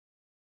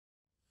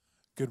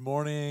Good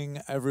morning,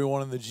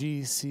 everyone in the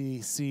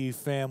GCC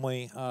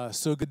family.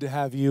 So good to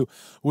have you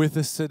with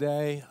us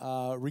today.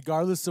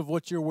 Regardless of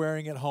what you're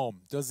wearing at home,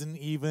 doesn't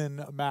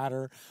even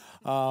matter.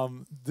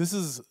 This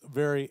is a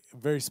very,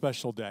 very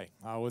special day.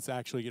 What's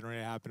actually getting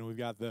ready to happen? We've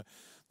got the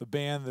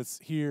band that's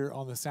here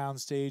on the sound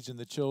stage in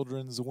the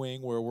children's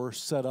wing where we're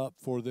set up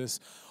for this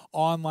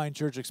online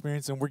church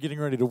experience, and we're getting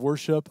ready to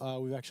worship.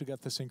 We've actually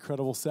got this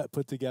incredible set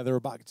put together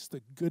about just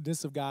the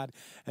goodness of God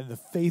and the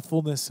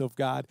faithfulness of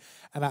God.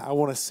 And I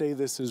want to say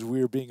this as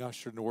we're being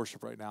ushered into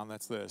worship right now, and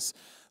that's this,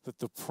 that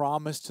the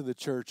promise to the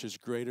church is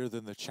greater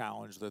than the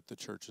challenge that the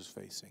church is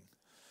facing.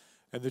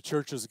 And the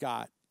church has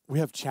we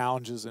have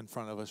challenges in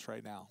front of us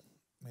right now.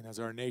 I mean, as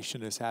our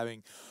nation is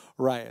having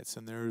riots,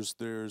 and there's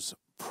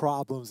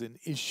problems and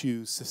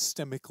issues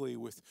systemically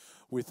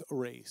with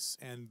race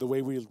and the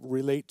way we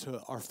relate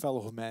to our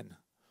fellow men,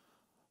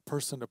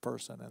 person to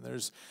person. And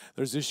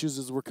there's issues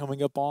as we're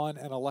coming up on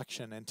an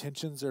election, and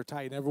tensions are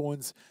tight. And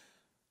everyone's,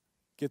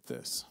 get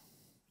this,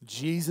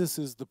 Jesus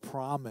is the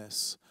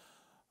promise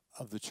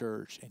of the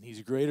church, and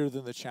he's greater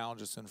than the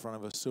challenges in front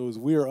of us. So as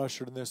we are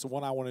ushered in this,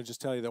 one, I want to just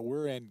tell you that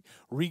we're in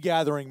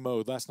regathering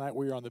mode. Last night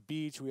we were on the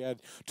beach. We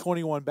had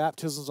 21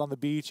 baptisms on the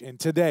beach, and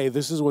today,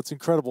 this is what's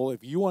incredible.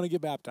 If you want to get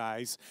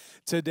baptized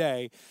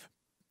today,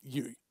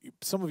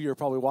 some of you are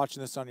probably watching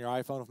this on your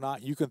iPhone. If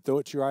not, you can throw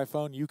it to your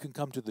iPhone. You can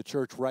come to the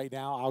church right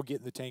now. I'll get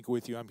in the tank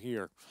with you. I'm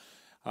here.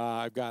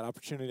 I've got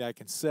opportunity. I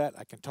can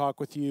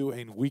talk with you,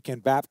 and we can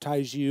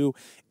baptize you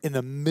in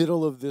the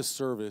middle of this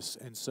service.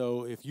 And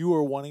so if you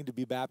are wanting to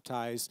be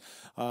baptized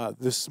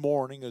this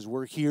morning as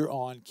we're here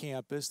on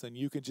campus, then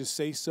you can just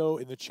say so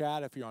in the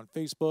chat. If you're on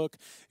Facebook,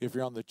 if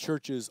you're on the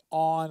church's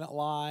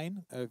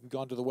online, if you've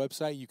gone to the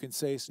website, you can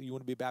say so you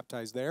want to be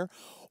baptized there.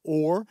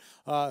 Or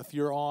if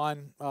you're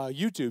on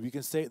YouTube, you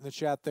can say it in the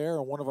chat there,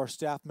 and one of our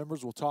staff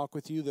members will talk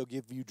with you. They'll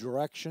give you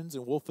directions,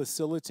 and we'll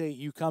facilitate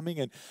you coming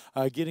and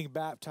getting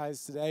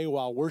baptized today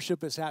while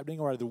worship is happening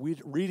or the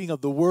reading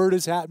of the Word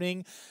is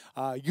happening.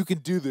 You can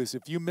do this.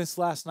 If you missed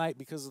last night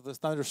because of the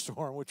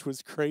thunderstorm, which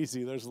was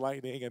crazy, there's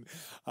lightning,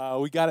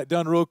 and we got it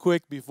done real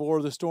quick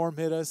before the storm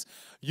hit us,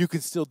 you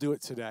can still do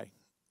it today.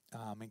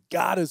 And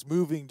God is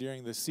moving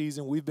during this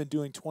season. We've been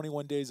doing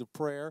 21 days of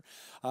prayer.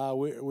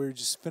 We're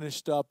just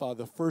finished up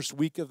the first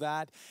week of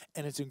that,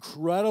 and it's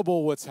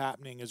incredible what's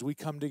happening as we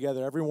come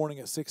together every morning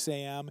at 6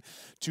 a.m.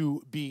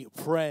 to be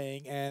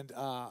praying, and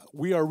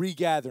we are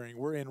regathering.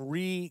 We're in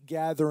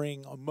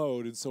regathering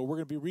mode, and so we're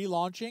going to be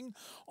relaunching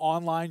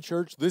online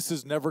church. This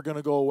is never going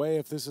to go away.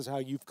 If this is how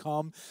you've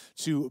come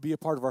to be a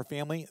part of our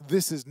family,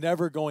 this is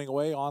never going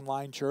away,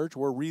 online church.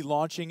 We're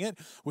relaunching it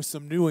with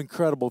some new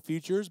incredible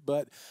features,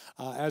 but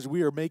as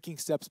we are making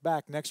steps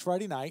back next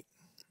Friday night.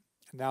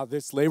 Now,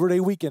 this Labor Day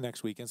weekend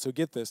next weekend, so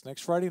get this.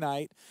 Next Friday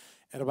night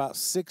at about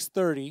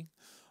 6:30,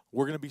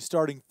 we're going to be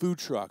starting food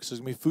trucks. There's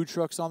going to be food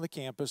trucks on the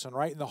campus, and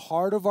right in the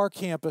heart of our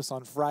campus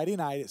on Friday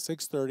night at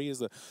 6:30 as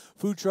the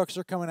food trucks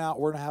are coming out,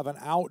 we're going to have an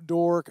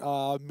outdoor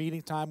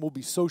meeting time. We'll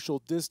be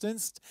social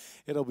distanced.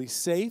 It'll be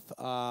safe.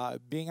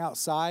 Being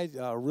outside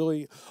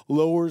really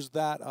lowers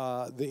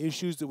the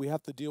issues that we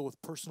have to deal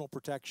with personal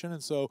protection,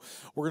 and so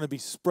we're going to be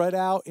spread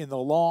out in the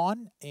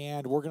lawn,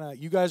 and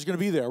you guys are going to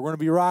be there. We're going to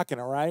be rocking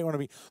it, right?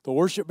 The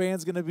worship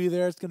band's going to be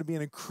there. It's going to be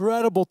an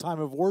incredible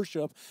time of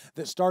worship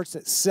that starts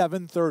at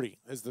 7:30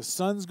 as the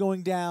sun's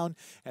going down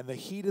and the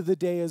heat of the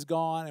day is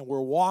gone, and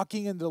we're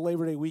walking into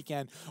Labor Day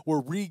weekend.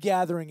 We're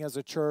regathering as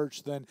a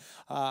church. Then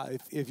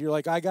if you're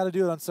like, I got to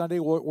do it on Sunday,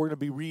 we're going to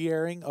be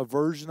re-airing a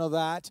version of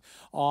that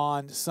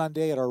on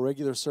Sunday at our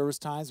regular service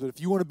times. But if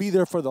you want to be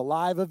there for the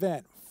live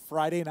event,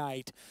 Friday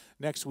night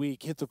next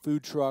week, hit the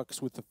food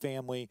trucks with the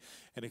family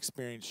and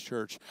experience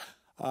church.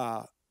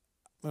 I'm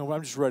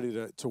just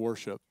ready to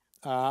worship.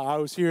 I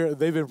was here.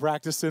 They've been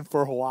practicing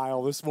for a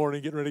while this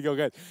morning, getting ready to go.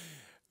 Guys,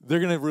 they're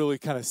going to really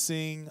kind of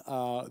sing.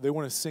 They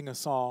want to sing a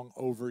song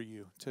over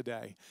you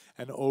today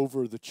and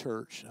over the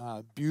church.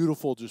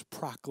 Beautiful just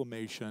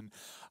proclamation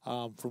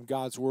from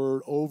God's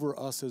word over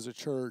us as a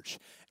church.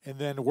 And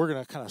then we're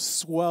going to kind of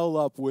swell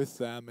up with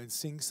them and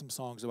sing some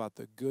songs about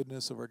the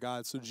goodness of our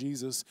God. So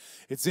Jesus,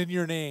 it's in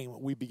your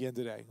name we begin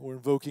today. We're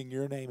invoking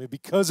your name. And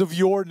because of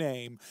your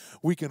name,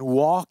 we can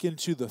walk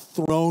into the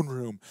throne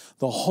room,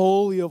 the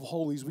Holy of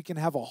Holies. We can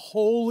have a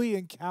holy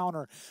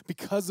encounter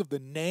because of the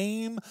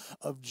name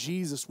of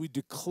Jesus. We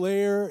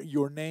declare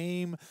your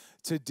name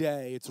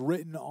today. It's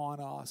written on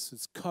us.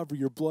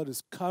 Your blood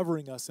is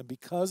covering us. And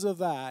because of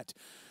that,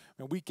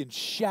 and we can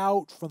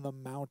shout from the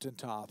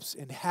mountaintops,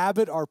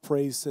 inhabit our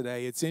praise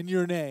today. It's in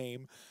your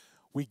name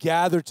we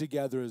gather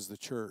together as the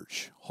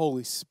church.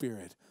 Holy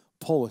Spirit,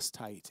 pull us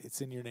tight.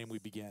 It's in your name we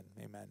begin.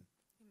 Amen. Amen.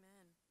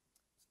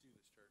 Let's do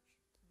this, church.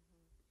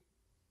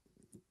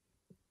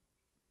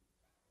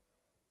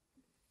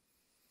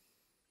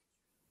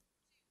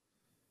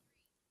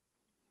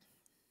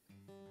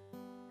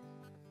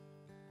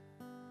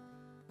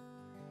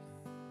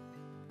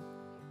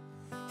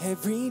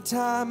 Every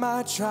time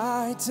I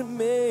try to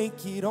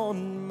make it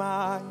on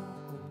my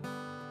own,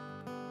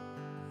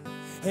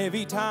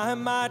 every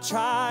time I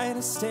try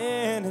to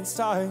stand and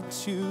start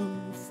to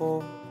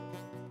fall,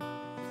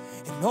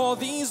 And all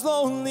these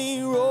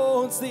lonely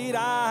roads that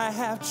I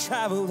have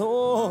traveled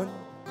on,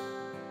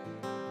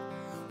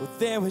 well,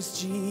 there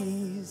was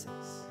Jesus.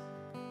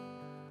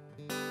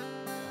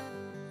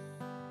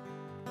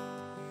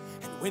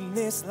 And when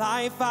this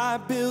life I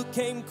built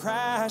came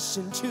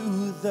crashing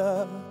to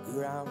the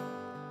ground,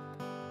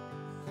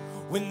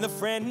 when the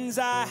friends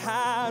I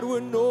had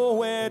were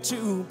nowhere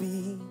to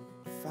be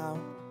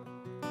found,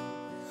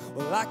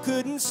 well, I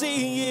couldn't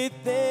see it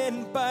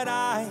then, but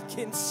I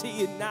can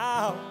see it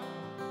now,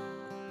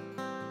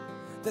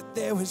 that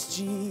there was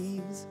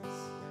Jesus.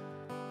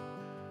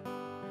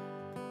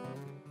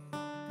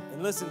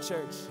 And listen,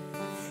 church,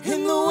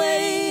 in the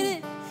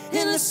waiting,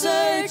 in the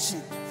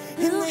searching,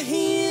 in the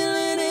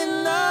healing,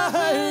 in the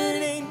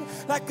hurting,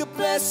 like a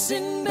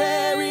blessing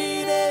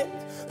buried in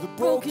the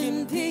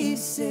broken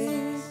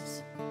pieces.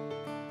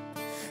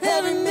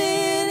 Every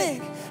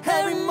minute,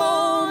 every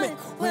moment,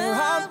 where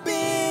I've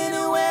been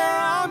and where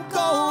I'm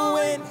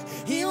going,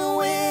 even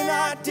when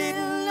I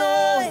didn't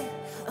know it,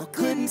 I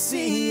couldn't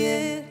see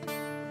it,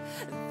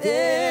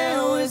 there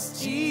was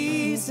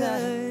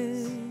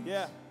Jesus.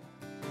 Yeah.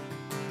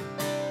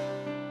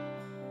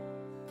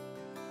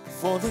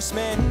 For this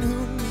man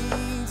who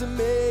needs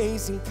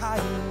amazing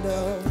kind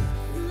of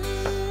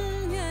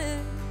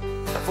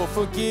for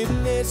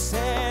forgiveness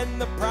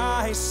and the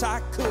price I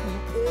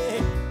couldn't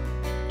pay.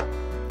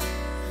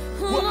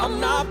 Well, I'm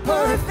not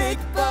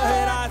perfect, but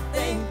I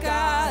thank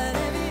God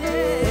every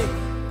day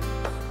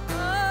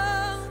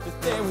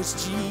that there was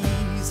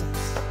Jesus.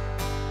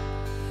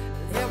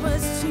 There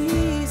was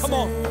Jesus. Come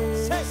on,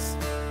 say.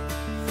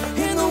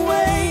 In the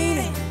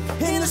waiting,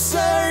 in the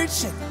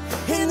searching,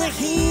 in the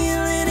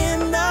healing,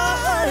 in the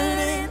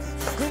hurting,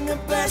 in the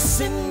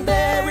blessing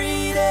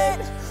buried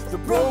in the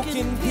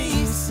broken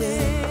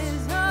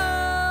pieces.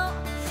 Oh,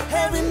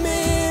 every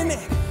minute,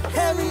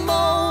 every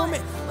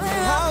moment, where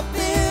I've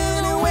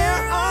been and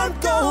where I'm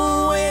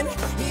going,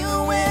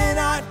 even when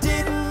I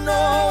didn't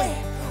know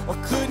it or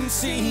couldn't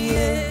see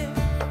it,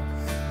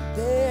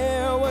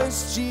 there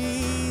was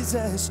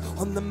Jesus.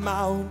 On the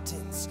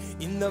mountains,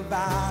 in the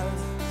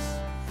valleys,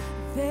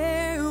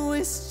 there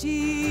was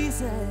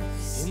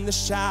Jesus. In the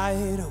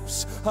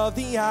shadows of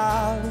the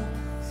alleys,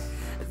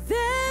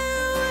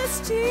 there was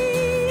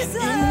Jesus.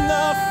 And in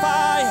the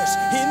fires,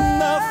 in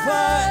the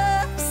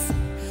floods,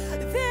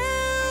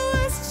 there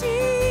was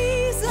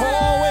Jesus.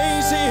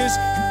 Always is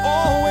and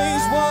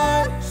always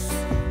was.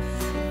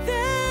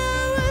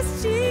 There was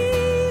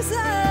Jesus.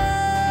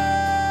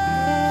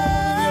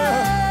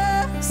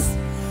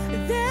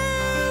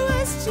 There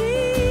was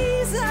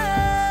Jesus.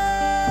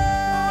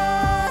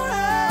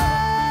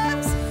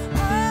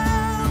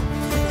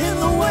 In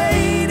the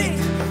waiting,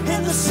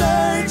 in the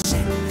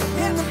searching,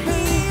 in the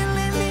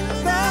healing, in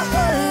the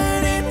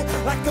hurting,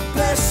 like a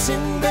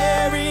blessing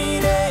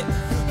buried in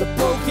the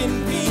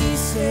broken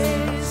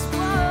pieces.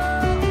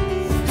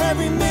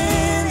 Every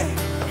minute,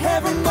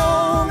 every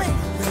moment,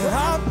 where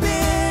I've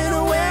been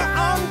or where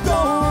I'm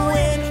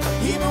going,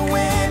 even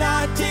when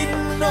I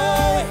didn't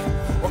know it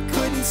or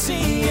couldn't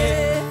see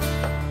it,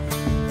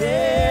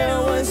 there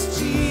was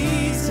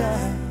Jesus.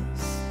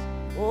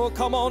 Oh,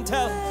 come on,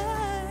 tell it.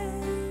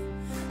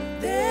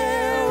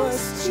 There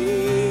was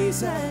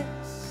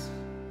Jesus.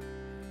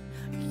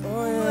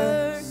 Oh,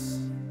 yes.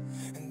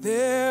 And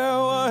there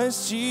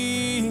was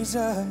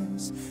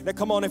Jesus. Now,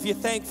 come on, if you're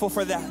thankful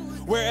for that,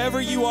 wherever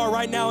you are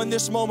right now in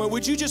this moment,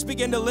 would you just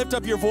begin to lift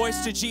up your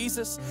voice to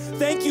Jesus?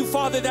 Thank you,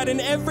 Father, that in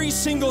every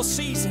single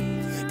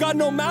season, God,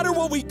 no matter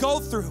what we go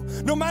through,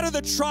 no matter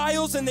the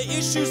trials and the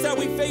issues that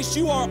we face,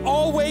 you are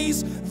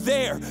always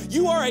there.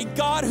 You are a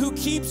God who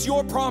keeps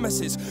your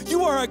promises.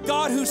 You are a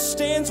God who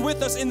stands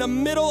with us in the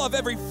middle of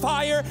every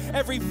fire,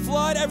 every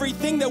flood,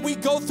 everything that we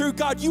go through.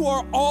 God, you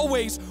are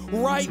always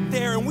right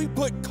there, and we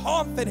put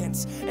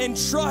confidence and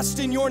trust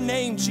in your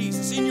name,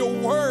 Jesus, in your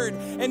word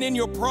and in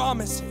your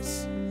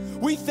promises.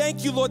 We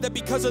thank you, Lord, that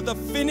because of the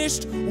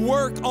finished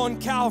work on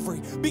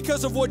Calvary,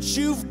 because of what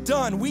you've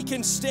done, we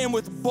can stand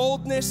with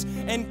boldness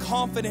and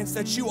confidence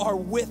that you are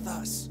with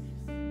us.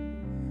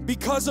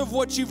 Because of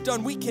what you've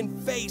done, we can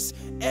face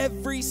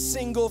every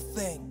single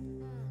thing.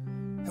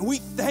 And we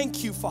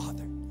thank you,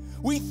 Father.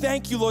 We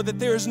thank you, Lord, that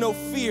there is no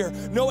fear,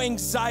 no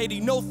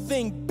anxiety, no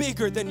thing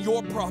bigger than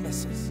your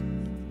promises.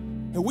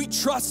 And we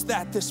trust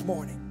that this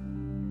morning.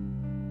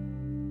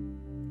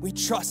 We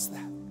trust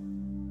that.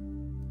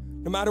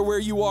 No matter where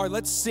you are,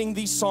 let's sing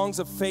these songs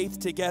of faith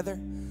together.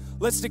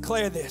 Let's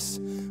declare this.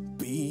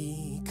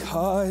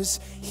 Because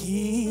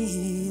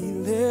he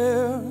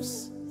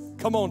lives.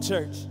 Come on,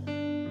 church.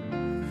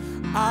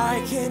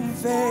 I can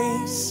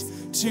face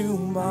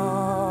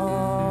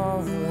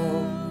tomorrow.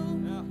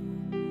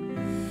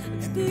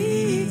 And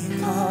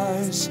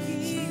because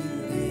he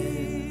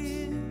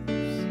lives,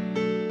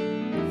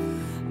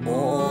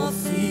 all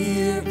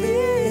fear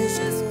is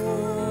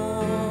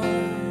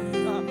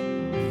gone.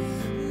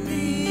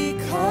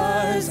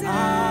 Because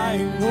I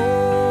know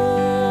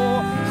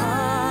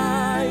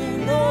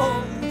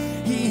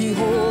he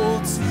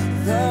holds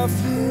the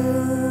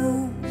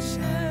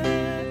future.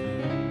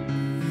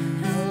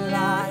 And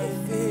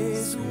life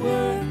is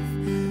worth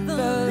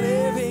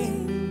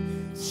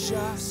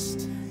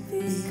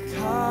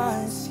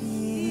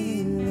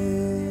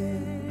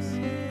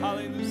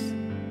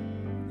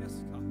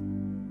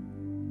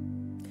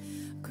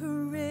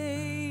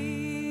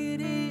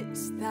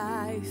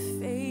thy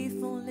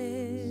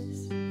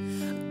faithfulness.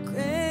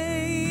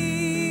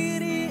 Great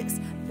is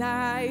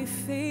thy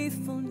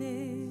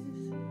faithfulness.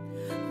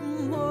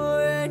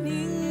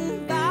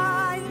 Morning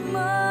by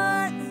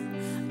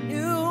morning,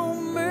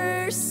 new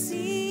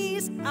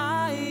mercies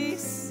I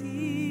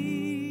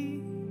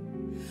see.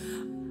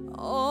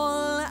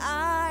 All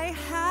I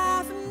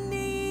have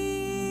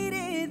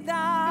needed,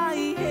 thy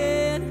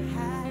hand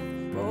hath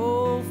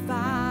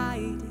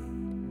provided.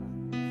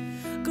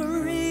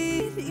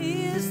 Great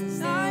is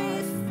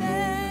thy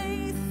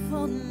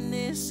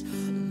faithfulness,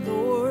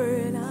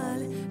 Lord,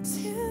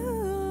 unto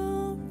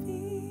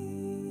me.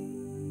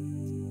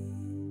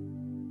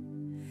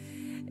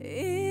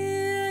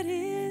 It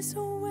is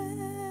well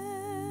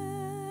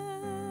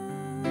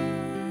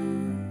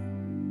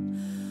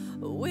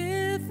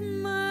with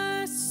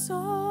my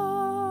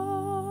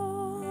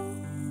soul.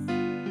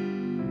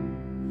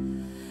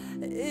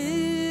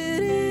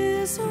 It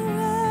is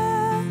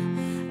well,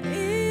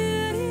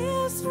 it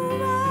is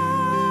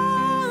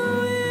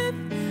well with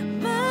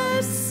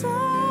my soul.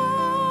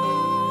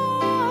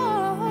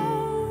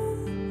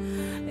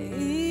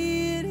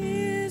 It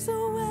is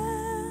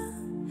well,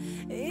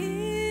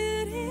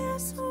 it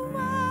is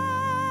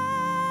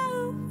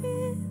well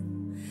with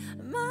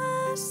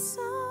my soul.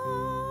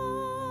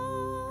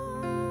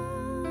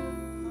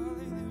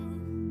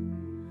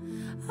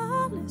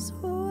 All is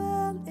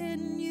well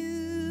in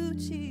you,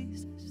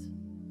 Jesus.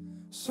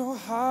 So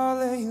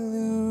hallelujah,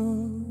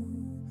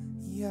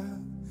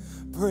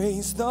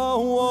 praise the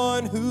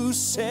one who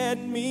set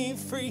me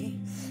free.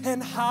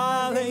 And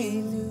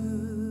hallelujah,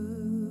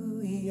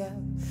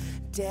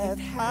 death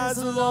has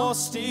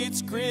lost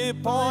its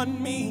grip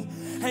on me,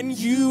 and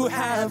you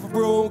have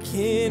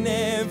broken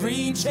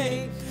every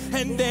chain.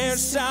 And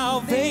there's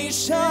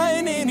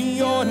salvation in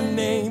your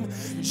name,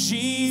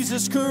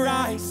 Jesus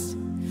Christ,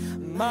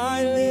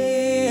 my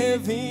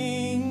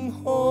living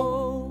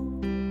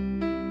hope.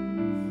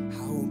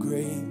 How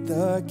great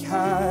the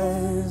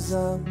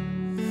chasm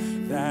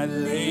that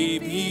lay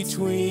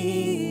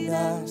between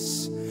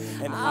us,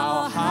 and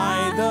how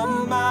high the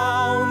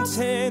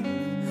mountain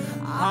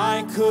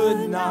I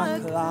could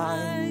not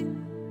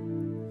climb.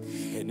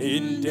 And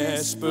in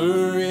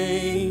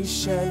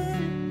desperation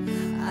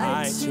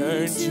I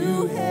turned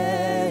to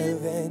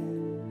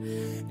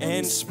heaven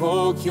and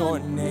spoke your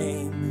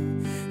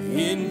name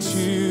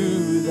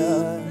into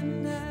the...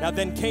 Now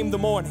then came the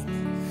morning,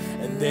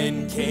 and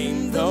then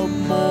came the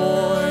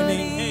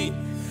morning, hey,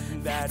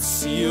 that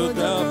sealed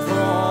the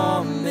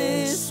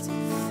promise.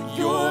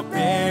 Your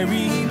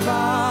very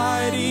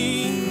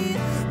body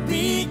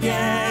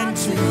began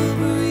to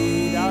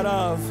breathe out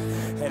of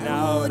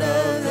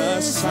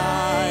the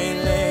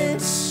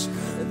silence.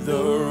 The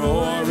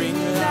roaring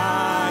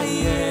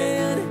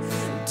lion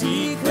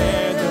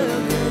declared the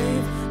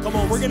grave. Come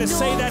on, we're gonna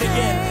say that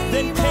again.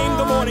 Then came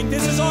the morning.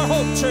 This is our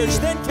hope, church.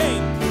 Then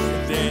came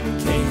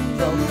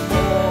the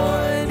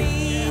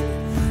morning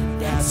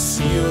that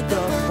sealed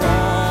the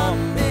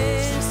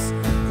promise.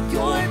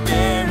 Your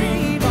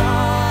very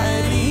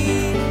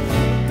body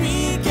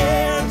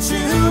began to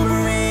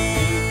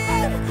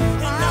breathe, and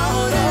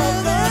out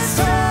of the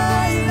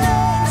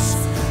silence,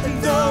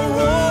 the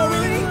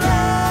roaring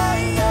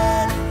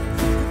lion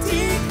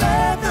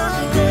declared the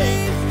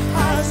grave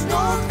has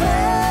no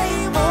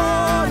claim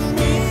on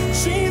me.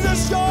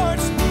 Jesus,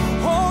 yours,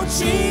 oh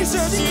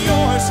Jesus,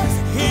 yours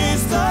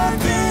is the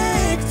victory.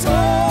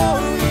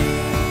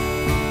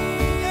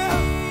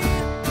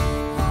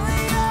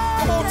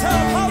 Come on, tell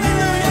him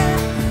hallelujah.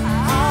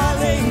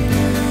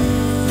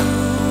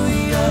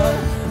 Hallelujah.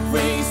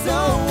 Praise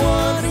the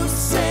one who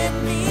set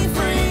me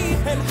free.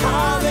 And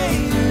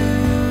hallelujah.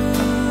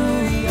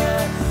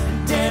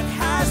 Death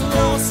has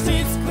lost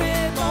its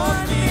grip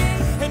on me,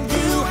 and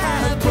you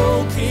have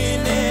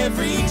broken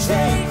every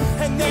chain.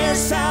 And there's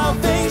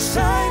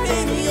salvation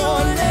in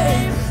your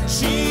name,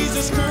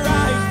 Jesus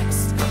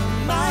Christ,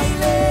 my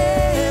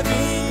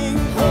living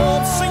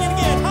hope. Sing it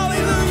again.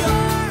 Hallelujah.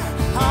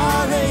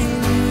 Hallelujah.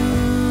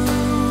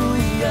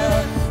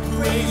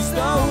 Praise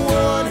the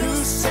one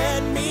who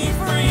set me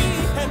free.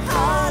 And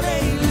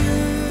hallelujah.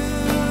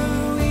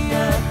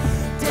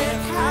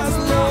 Death has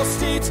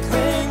lost its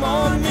claim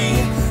on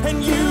me,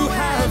 and you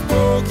have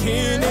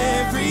broken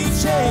every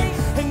chain.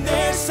 And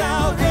there's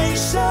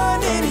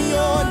salvation in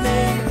your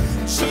name,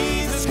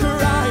 Jesus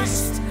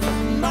Christ,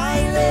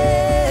 my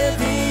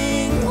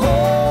living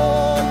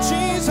hope.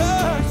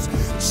 Jesus,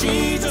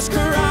 Jesus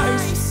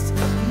Christ,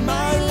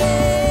 my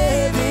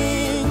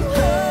living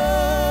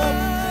hope.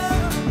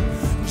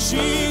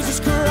 Jesus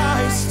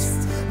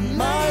Christ,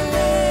 my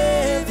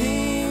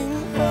living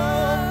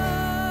hope.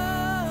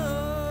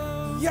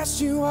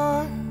 Yes, you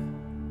are.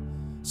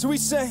 So we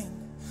sing,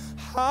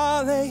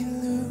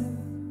 hallelujah.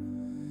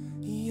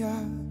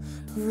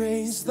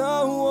 Praise the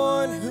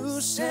one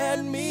who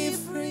set me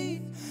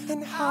free.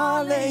 And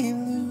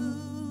hallelujah.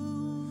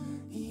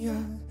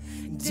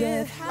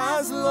 Death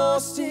has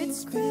lost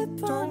its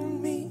grip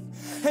on me,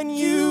 and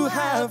you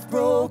have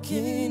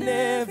broken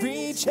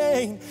every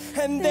chain.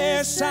 And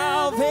there's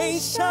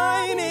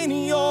salvation in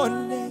your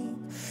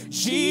name,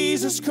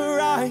 Jesus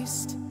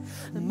Christ,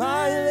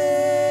 my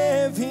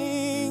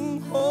living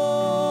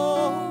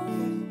hope.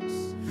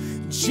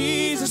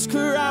 Jesus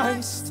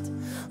Christ,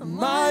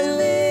 my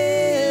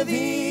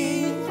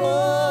living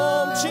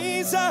hope.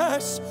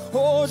 Jesus,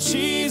 oh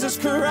Jesus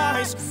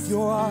Christ,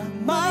 you are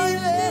my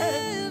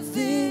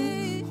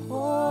living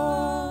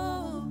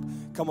hope.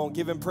 Come on,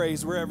 give him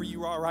praise wherever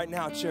you are right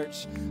now,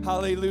 church.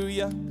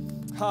 Hallelujah,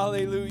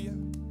 hallelujah.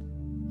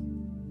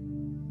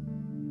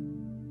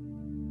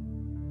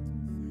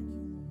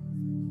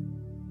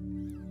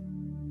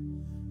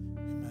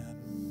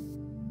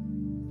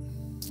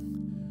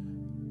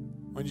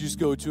 Would you just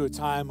go to a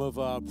time of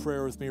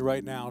prayer with me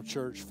right now,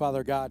 church?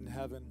 Father God in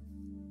heaven,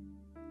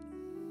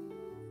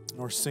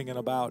 we're singing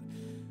about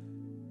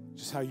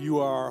just how you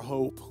are our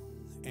hope,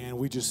 and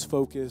we just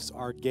focus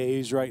our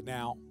gaze right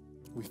now.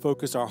 We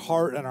focus our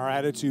heart and our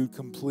attitude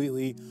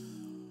completely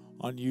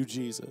on you,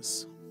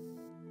 Jesus.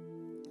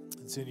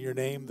 It's in your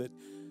name that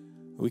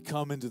we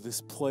come into this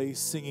place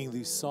singing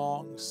these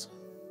songs.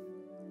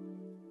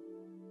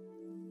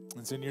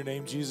 It's in your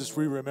name, Jesus,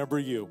 we remember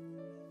you.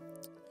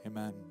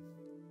 Amen.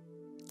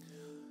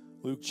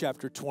 Luke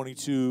chapter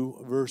 22,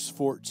 verse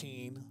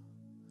 14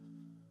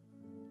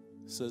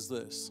 says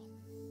this.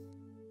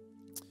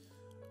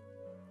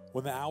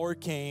 When the hour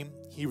came,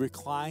 he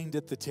reclined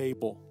at the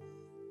table,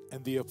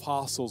 and the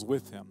apostles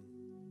with him.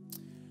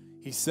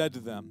 He said to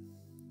them,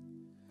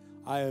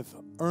 I have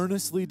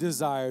earnestly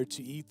desired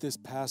to eat this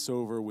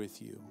Passover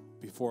with you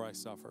before I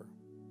suffer.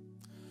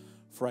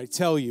 For I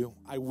tell you,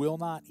 I will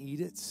not eat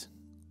it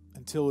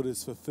until it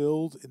is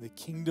fulfilled in the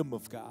kingdom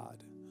of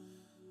God.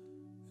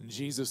 And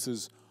Jesus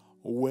is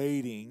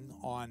waiting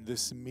on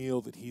this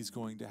meal that he's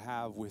going to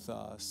have with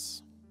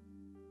us.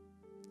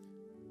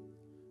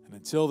 And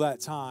until that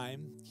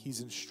time,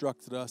 he's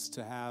instructed us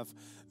to have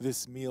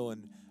this meal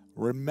in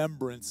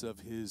remembrance of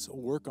his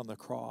work on the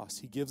cross.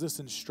 He gives us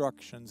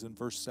instructions in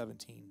verse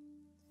 17.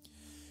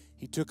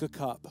 He took a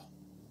cup,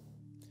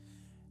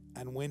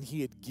 and when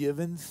he had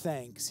given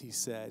thanks, he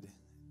said,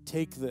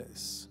 take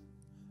this,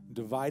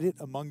 divide it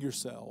among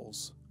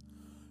yourselves.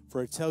 For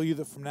I tell you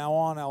that from now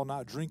on I will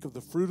not drink of the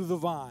fruit of the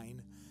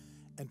vine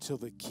until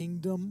the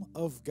kingdom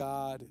of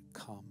God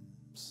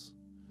comes.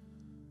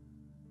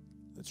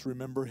 Let's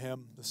remember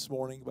him this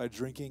morning by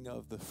drinking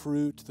of the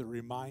fruit that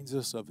reminds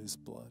us of his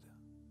blood.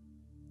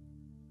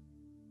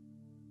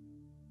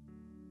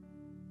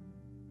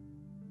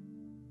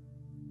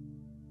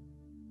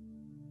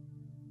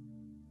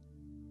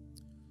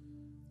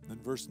 In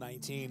verse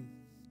 19,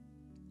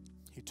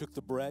 he took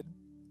the bread.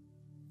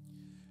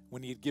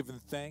 When he had given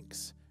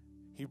thanks,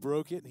 he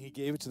broke it and he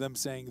gave it to them,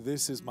 saying,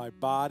 this is my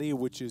body,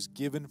 which is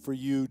given for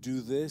you.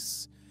 Do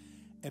this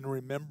in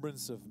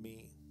remembrance of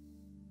me.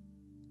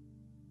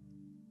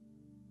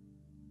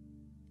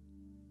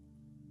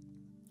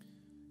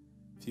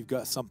 If you've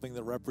got something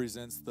that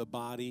represents the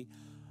body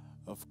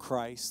of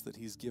Christ that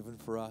he's given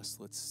for us,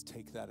 let's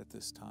take that at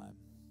this time.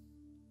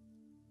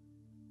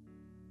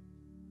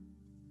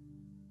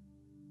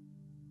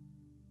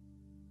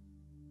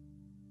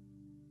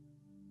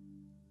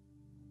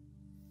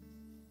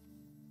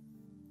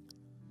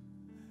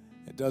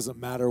 It doesn't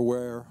matter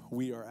where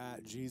we are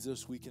at,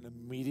 Jesus, we can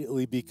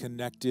immediately be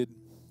connected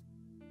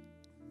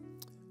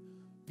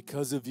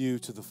because of you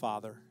to the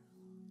Father.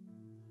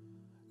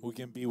 We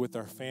can be with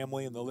our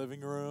family in the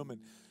living room,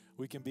 and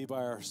we can be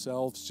by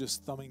ourselves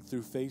just thumbing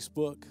through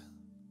Facebook.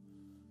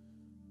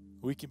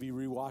 We can be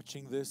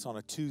rewatching this on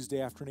a Tuesday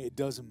afternoon. It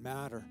doesn't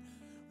matter.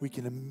 We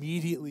can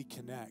immediately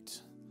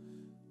connect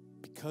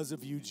because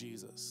of you,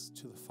 Jesus,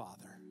 to the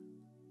Father.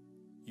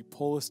 You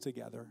pull us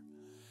together.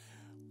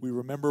 We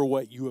remember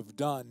what you have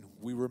done.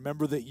 We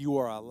remember that you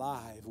are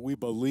alive. We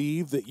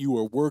believe that you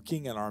are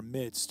working in our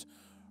midst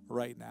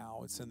right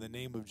now. It's in the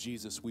name of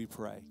Jesus we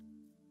pray.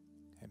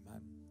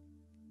 Amen.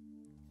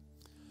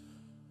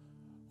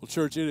 Well,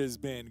 church, it has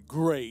been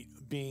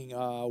great being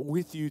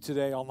with you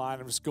today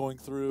online. I'm just going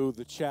through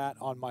the chat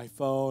on my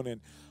phone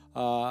and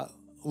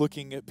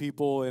looking at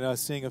people and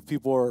seeing if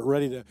people are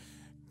ready to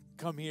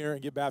come here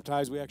and get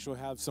baptized. We actually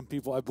have some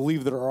people, I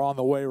believe, that are on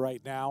the way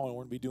right now, and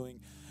we're going to be doing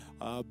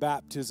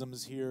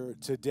baptisms here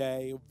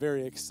today.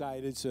 Very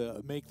excited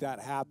to make that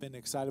happen,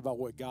 excited about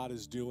what God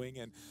is doing.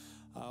 And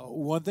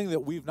one thing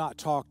that we've not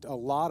talked a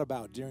lot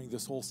about during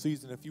this whole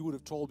season, if you would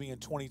have told me in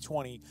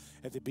 2020,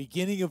 at the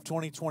beginning of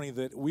 2020,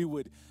 that we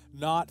would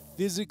not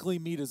physically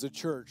meet as a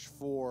church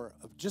for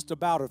just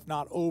about, if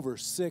not over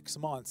 6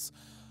 months,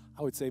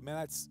 I would say,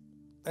 man,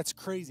 that's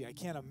crazy. I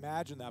can't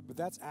imagine that, but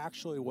that's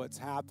actually what's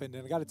happened.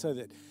 And I got to tell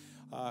you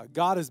that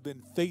God has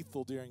been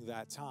faithful during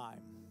that time.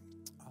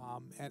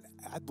 And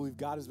I believe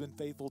God has been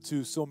faithful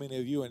to so many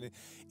of you. And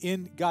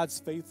in God's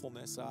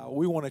faithfulness,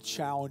 we want to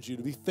challenge you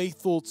to be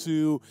faithful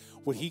to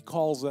what he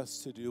calls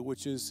us to do,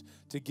 which is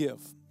to give.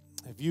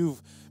 If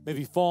you've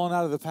maybe fallen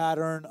out of the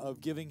pattern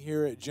of giving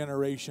here at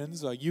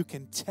Generations, you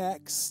can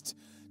text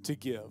to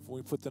give.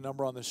 We put the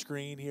number on the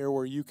screen here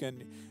where you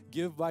can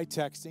give by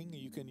texting.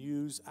 You can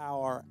use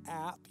our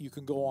app. You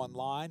can go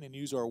online and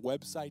use our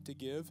website to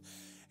give.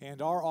 And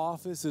our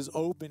office is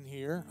open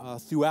here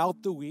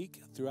throughout the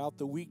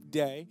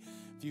weekday.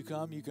 If you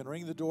come, you can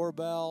ring the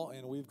doorbell,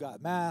 and we've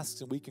got masks,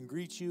 and we can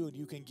greet you, and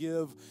you can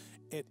give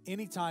at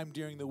any time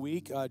during the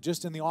week,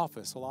 just in the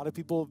office. A lot of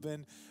people have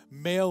been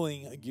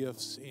mailing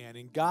gifts in,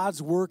 and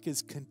God's work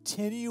is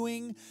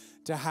continuing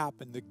to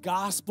happen. The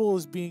gospel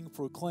is being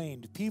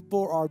proclaimed.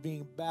 People are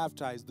being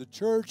baptized. The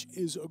church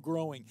is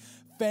growing.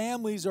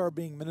 Families are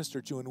being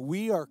ministered to, and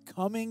we are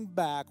coming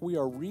back. We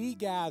are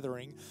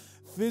regathering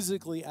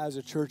physically as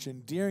a church,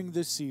 and during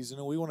this season,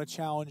 and we want to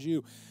challenge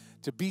you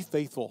to be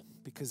faithful,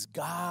 because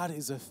God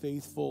is a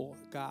faithful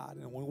God.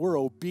 And when we're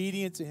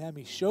obedient to Him,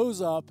 He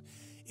shows up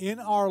in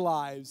our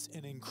lives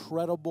in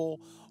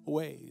incredible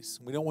ways.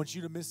 We don't want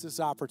you to miss this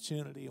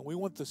opportunity, and we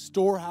want the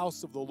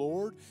storehouse of the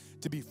Lord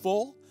to be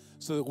full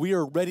so that we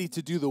are ready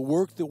to do the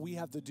work that we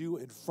have to do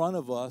in front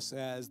of us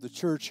as the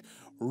church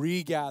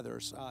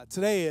regathers.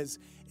 Today is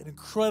an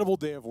incredible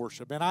day of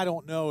worship, and I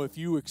don't know if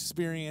you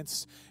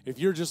experienced, if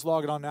you're just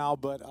logging on now,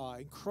 but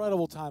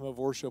incredible time of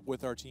worship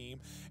with our team,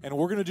 and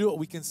we're going to do what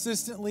we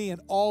consistently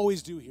and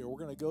always do here. We're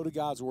going to go to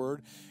God's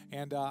Word,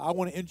 and I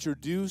want to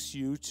introduce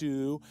you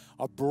to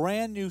a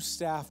brand new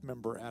staff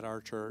member at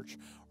our church.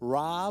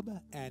 Rob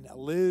and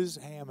Liz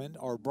Hammond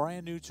are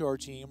brand new to our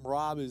team.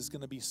 Rob is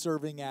going to be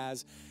serving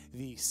as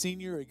the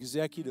senior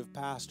executive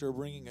pastor,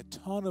 bringing a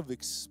ton of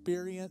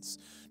experience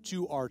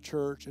to our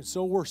church. And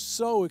so we're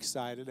so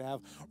excited to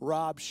have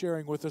Rob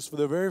sharing with us for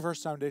the very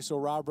first time today. So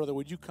Rob, brother,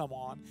 would you come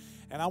on?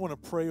 And I want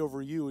to pray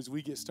over you as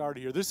we get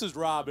started here. This is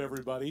Rob,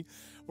 everybody.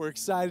 We're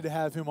excited to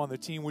have him on the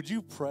team. Would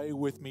you pray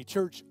with me?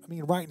 Church, I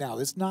mean, right now,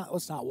 let's not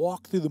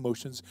walk through the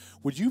motions.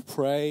 Would you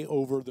pray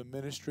over the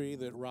ministry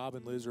that Rob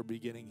and Liz are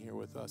beginning here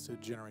with us at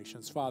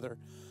Generations? Father,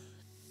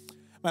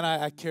 man,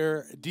 I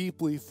care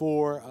deeply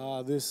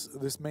for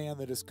this man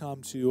that has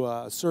come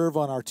to serve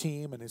on our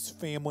team and his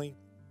family.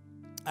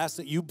 I ask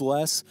that you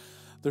bless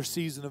their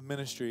season of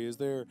ministry as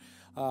they're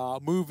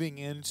moving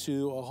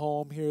into a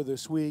home here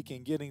this week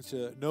and getting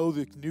to know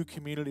the new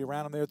community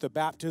around them. There at the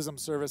baptism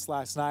service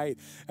last night,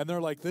 and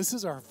they're like, this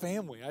is our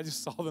family. I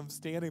just saw them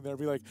standing there and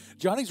be like,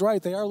 Johnny's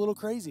right, they are a little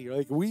crazy.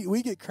 Like,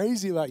 we get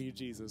crazy about you,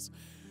 Jesus.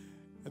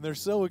 And they're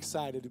so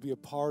excited to be a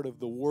part of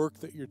the work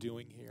that you're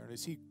doing here. And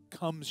as he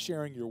comes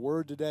sharing your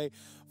word today,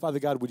 Father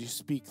God, would you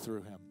speak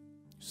through him?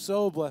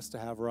 So blessed to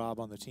have Rob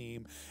on the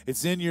team.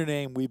 It's in your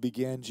name we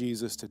begin,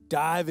 Jesus, to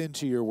dive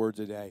into your word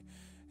today.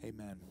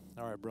 Amen.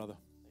 All right, brother.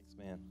 Thanks,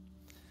 man.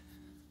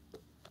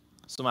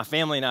 So my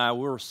family and I,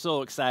 we're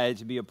so excited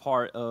to be a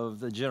part of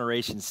the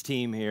Generations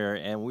team here,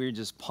 and we're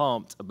just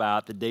pumped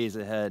about the days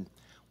ahead.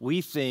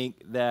 We think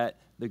that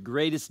the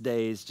greatest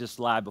days just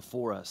lie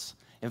before us.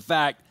 In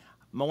fact,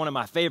 one of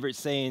my favorite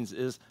sayings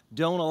is,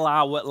 don't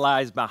allow what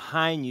lies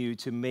behind you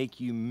to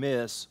make you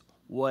miss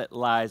what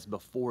lies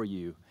before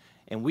you.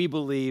 And we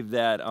believe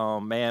that,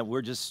 man,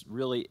 we're just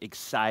really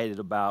excited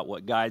about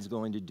what God's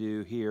going to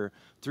do here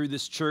through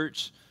this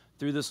church,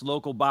 through this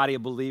local body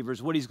of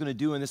believers, what he's going to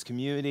do in this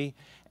community,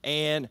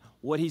 and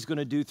what he's going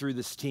to do through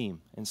this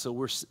team. And so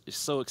we're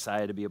so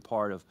excited to be a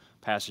part of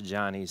Pastor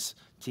Johnny's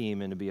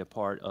team and to be a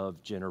part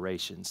of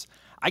Generations.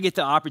 I get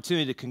the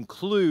opportunity to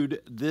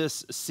conclude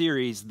this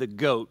series, the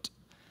GOAT,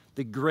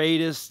 the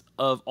greatest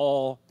of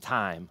all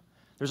time.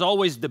 There's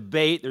always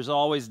debate, there's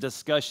always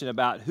discussion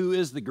about who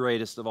is the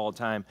greatest of all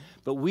time,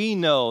 but we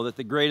know that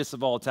the greatest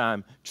of all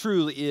time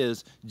truly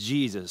is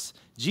Jesus.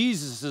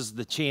 Jesus is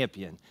the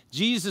champion.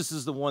 Jesus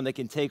is the one that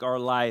can take our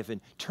life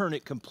and turn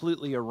it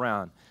completely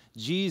around.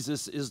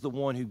 Jesus is the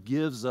one who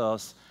gives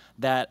us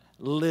that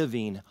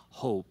living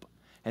hope.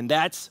 And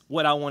that's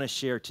what I want to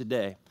share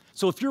today.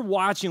 So if you're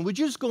watching, would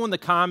you just go in the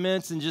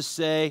comments and just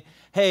say,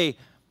 hey,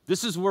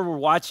 this is where we're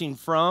watching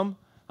from?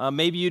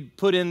 Maybe you'd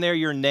put in there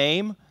your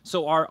name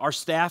so our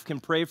staff can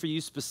pray for you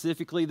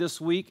specifically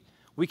this week.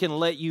 We can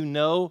let you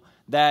know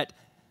that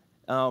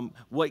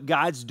what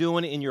God's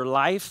doing in your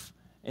life.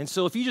 And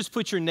so if you just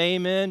put your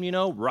name in, you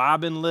know,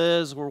 Rob and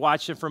Liz, we're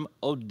watching from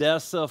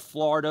Odessa,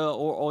 Florida,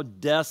 or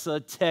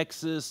Odessa,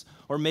 Texas,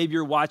 or maybe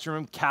you're watching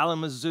from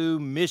Kalamazoo,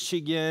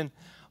 Michigan,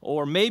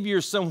 or maybe you're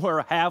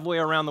somewhere halfway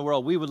around the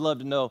world. We would love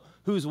to know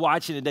who's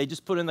watching today.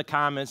 Just put in the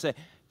comments, say,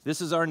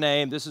 this is our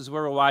name, this is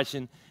where we're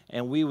watching.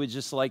 And we would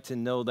just like to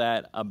know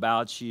that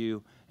about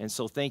you. And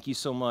so thank you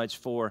so much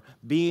for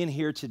being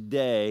here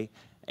today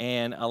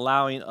and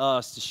allowing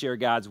us to share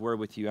God's word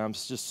with you. I'm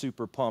just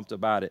super pumped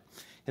about it.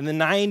 In the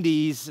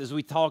 90s, as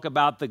we talk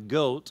about the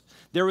GOAT,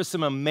 there were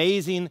some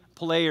amazing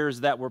players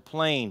that were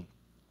playing.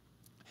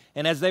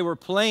 And as they were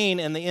playing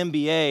in the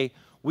NBA,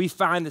 we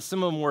find that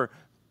some of them were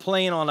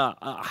playing on a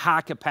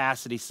high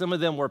capacity. Some of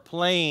them were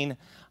playing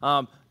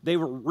they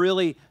were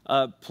really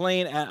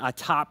playing at a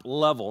top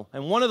level.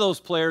 And one of those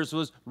players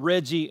was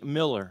Reggie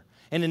Miller.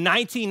 And in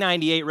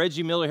 1998,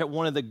 Reggie Miller hit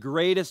one of the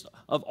greatest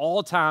of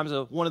all times,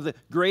 one of the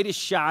greatest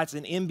shots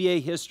in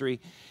NBA history.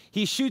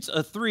 He shoots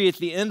a three at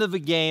the end of a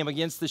game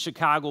against the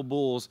Chicago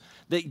Bulls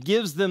that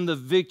gives them the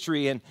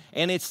victory, and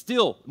it's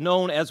still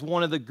known as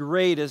one of the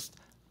greatest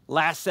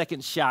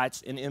last-second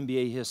shots in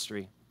NBA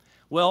history.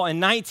 Well, in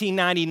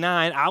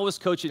 1999, I was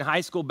coaching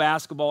high school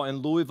basketball in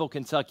Louisville,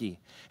 Kentucky.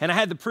 And I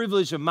had the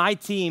privilege of my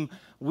team,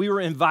 we were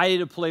invited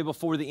to play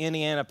before the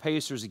Indiana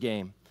Pacers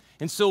game.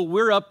 And so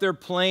we're up there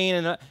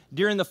playing, and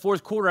during the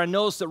fourth quarter, I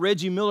noticed that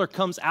Reggie Miller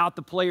comes out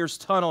the players'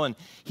 tunnel, and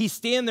he's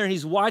standing there and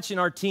he's watching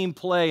our team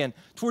play. And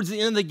towards the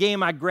end of the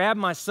game, I grab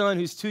my son,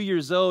 who's 2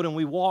 years old, and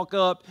we walk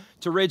up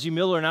to Reggie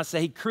Miller, and I say,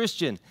 "Hey,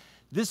 Christian,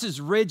 this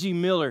is Reggie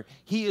Miller.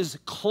 He is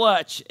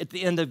clutch at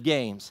the end of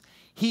games.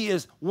 He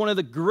is one of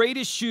the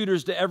greatest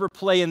shooters to ever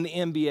play in the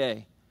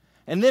NBA."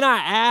 And then I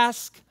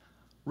asked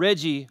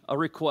Reggie a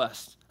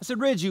request. I said,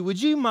 "Reggie, would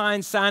you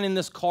mind signing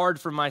this card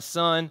for my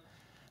son,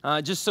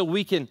 just so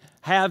we can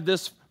have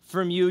this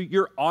from you,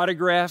 your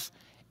autograph?"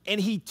 And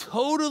he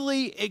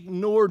totally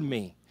ignored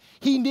me.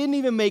 He didn't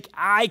even make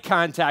eye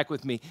contact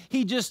with me.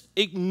 He just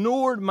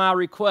ignored my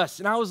request.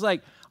 And I was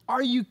like,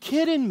 "Are you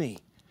kidding me?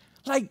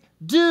 Like,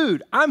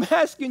 dude, I'm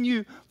asking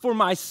you for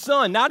my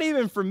son, not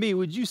even for me.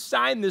 Would you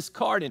sign this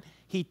card?" And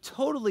he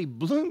totally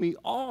blew me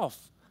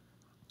off.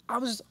 I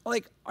was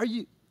like,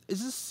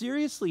 is this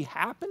seriously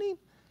happening?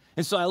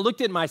 And so I looked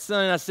at my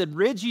son and I said,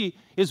 "Reggie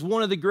is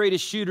one of the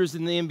greatest shooters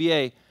in the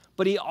NBA,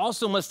 but he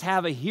also must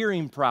have a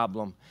hearing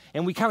problem."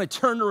 And we kind of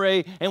turned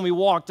away and we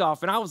walked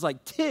off. And I was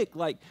like, ticked,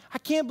 like, I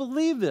can't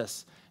believe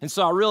this. And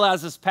so I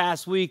realized this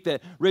past week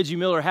that Reggie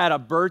Miller had a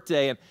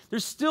birthday, and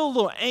there's still a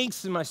little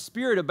angst in my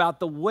spirit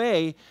about the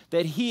way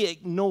that he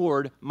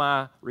ignored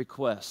my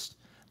request.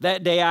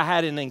 That day I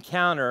had an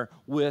encounter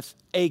with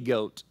a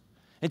goat.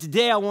 And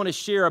today I want to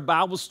share a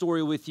Bible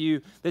story with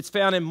you that's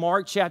found in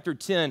Mark chapter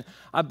 10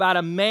 about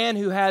a man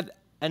who had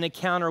an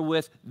encounter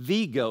with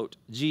the goat,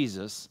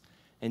 Jesus,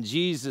 and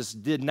Jesus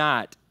did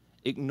not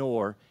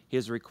ignore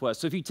his request.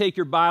 So if you take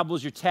your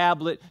Bibles, your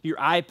tablet, your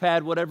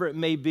iPad, whatever it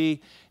may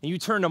be, and you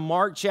turn to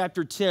Mark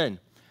chapter 10.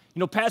 You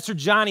know, Pastor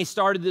Johnny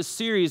started this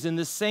series in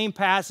this same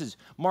passage,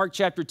 Mark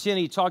chapter 10.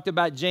 He talked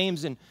about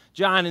James and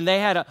John, and they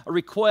had a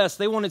request.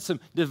 They wanted some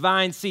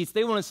divine seats.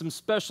 They wanted some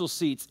special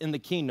seats in the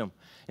kingdom.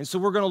 And so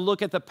we're going to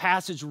look at the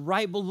passage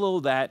right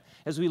below that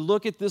as we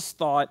look at this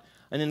thought,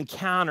 an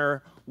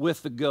encounter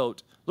with the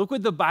goat. Look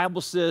what the Bible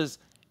says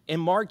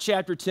in Mark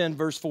chapter 10,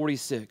 verse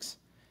 46.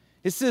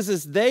 It says,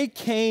 as they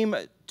came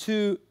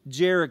to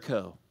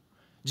Jericho.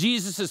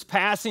 Jesus is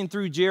passing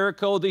through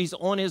Jericho. He's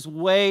on his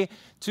way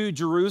to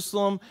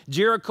Jerusalem.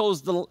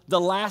 Jericho's the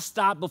last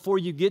stop before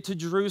you get to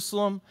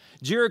Jerusalem.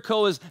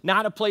 Jericho is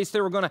not a place they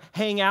were going to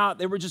hang out.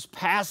 They were just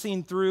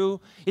passing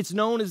through. It's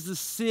known as the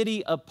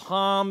city of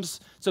palms.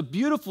 It's a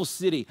beautiful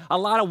city. A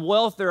lot of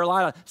wealth there. A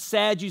lot of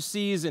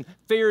Sadducees and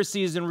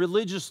Pharisees and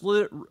religious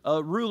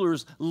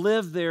rulers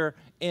live there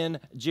in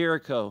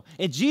Jericho.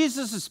 And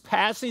Jesus is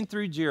passing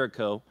through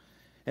Jericho.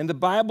 And the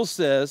Bible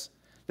says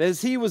that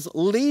as he was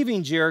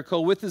leaving Jericho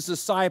with his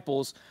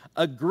disciples,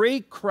 a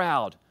great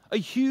crowd, a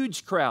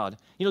huge crowd.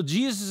 You know,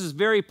 Jesus is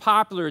very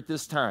popular at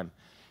this time.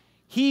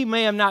 He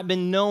may have not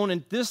been known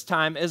at this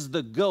time as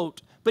the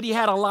GOAT, but he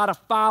had a lot of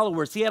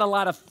followers. He had a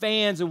lot of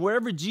fans, and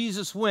wherever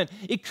Jesus went,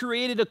 it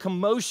created a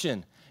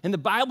commotion. And the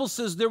Bible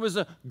says there was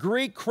a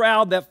great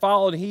crowd that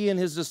followed he and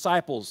his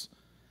disciples.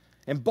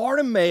 And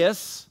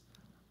Bartimaeus,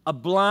 a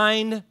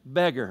blind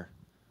beggar.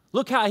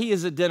 Look how he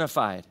is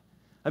identified.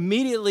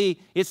 Immediately,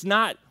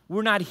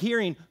 we're not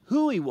hearing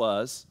who he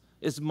was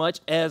as much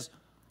as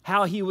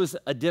how he was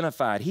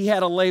identified. He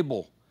had a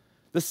label.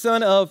 The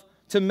son of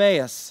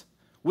Timaeus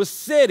was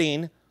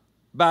sitting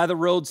by the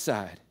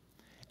roadside.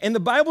 And the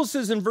Bible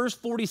says in verse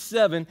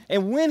 47,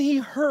 and when he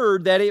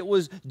heard that it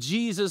was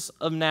Jesus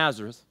of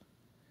Nazareth,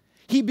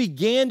 he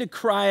began to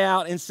cry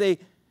out and say,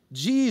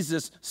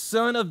 "Jesus,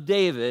 son of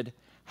David,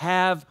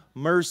 have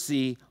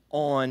mercy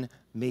on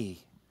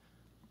me."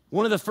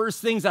 One of the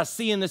first things I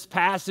see in this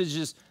passage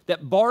is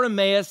that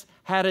Bartimaeus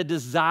had a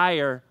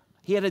desire.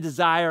 He had a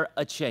desire,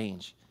 a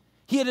change.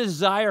 He had a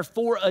desire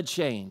for a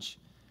change.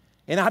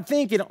 And I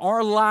think in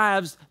our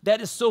lives,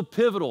 that is so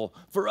pivotal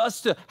for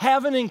us to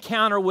have an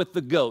encounter with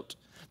the GOAT.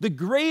 The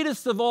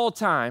greatest of all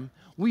time,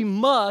 we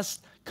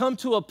must come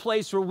to a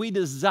place where we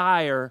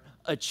desire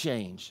a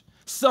change,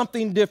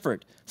 something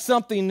different,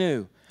 something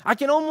new. I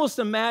can almost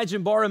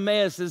imagine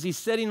Bartimaeus as he's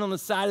sitting on the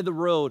side of the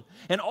road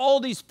and all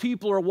these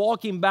people are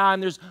walking by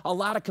and there's a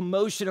lot of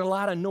commotion and a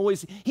lot of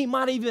noise. He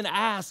might even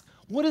ask,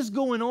 what is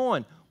going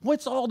on?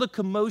 What's all the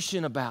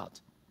commotion about?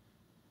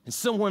 And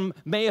someone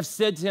may have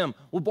said to him,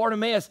 well,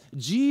 Bartimaeus,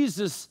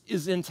 Jesus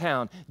is in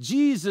town.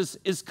 Jesus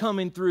is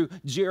coming through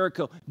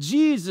Jericho.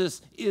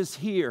 Jesus is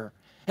here.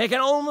 And I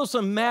can almost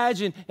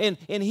imagine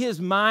in his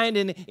mind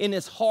and in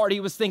his heart, he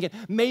was thinking,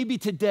 maybe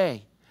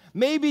today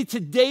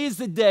is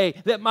the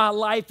day that my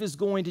life is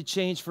going to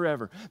change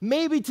forever.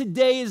 Maybe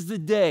today is the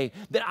day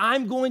that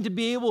I'm going to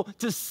be able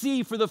to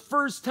see for the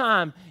first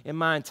time in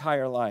my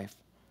entire life.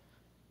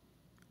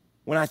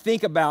 When I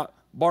think about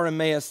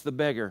Bartimaeus the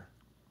beggar,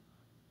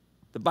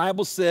 the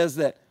Bible says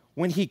that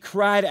when he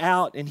cried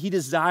out and he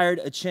desired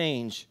a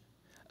change,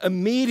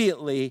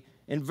 immediately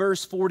in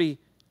verse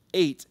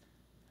 48,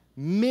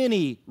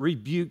 many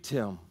rebuked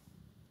him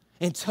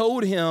and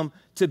told him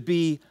to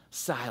be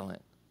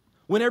silent.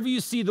 Whenever you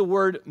see the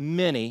word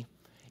many,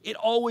 it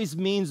always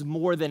means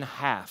more than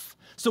half.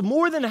 So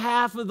more than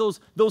half of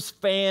those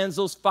fans,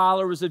 those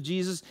followers of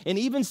Jesus, and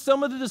even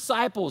some of the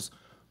disciples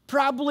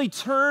probably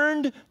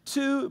turned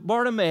to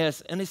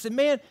Bartimaeus and they said,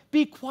 man,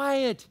 be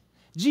quiet.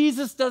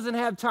 Jesus doesn't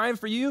have time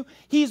for you.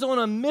 He's on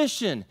a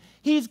mission.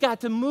 He's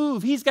got to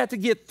move. He's got to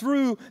get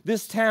through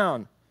this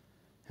town.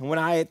 And when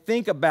I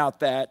think about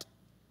that,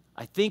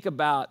 I think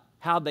about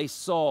how they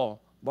saw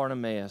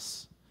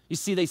Bartimaeus. You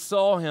see, they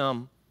saw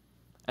him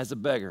as a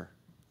beggar.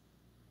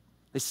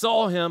 They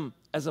saw him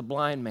as a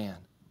blind man.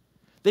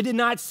 They did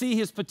not see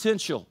his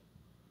potential.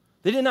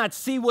 They did not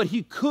see what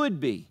he could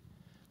be.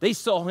 They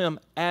saw him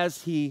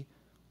as he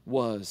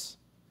was.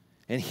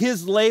 And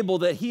his label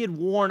that he had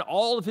worn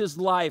all of his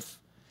life,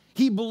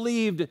 he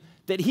believed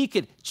that he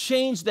could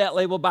change that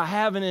label by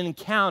having an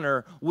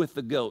encounter with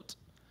the GOAT,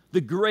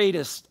 the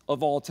greatest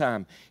of all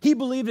time. He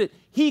believed that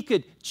he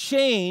could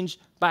change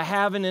by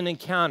having an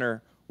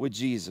encounter with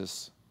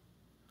Jesus.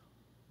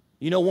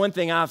 You know, one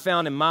thing I've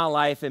found in my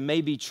life, and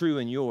may be true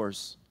in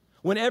yours,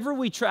 whenever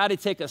we try to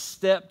take a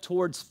step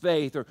towards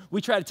faith, or we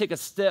try to take a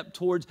step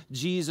towards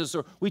Jesus,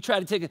 or we try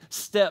to take a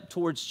step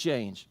towards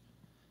change,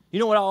 you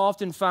know what I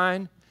often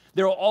find?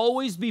 There will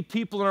always be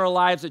people in our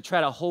lives that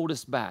try to hold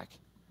us back.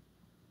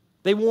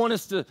 They want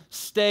us to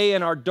stay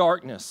in our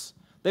darkness.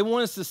 They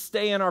want us to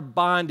stay in our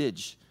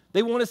bondage.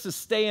 They want us to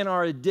stay in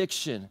our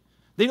addiction.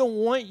 They don't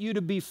want you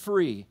to be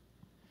free.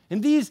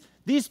 And these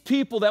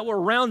people that were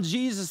around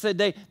Jesus that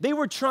day, they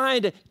were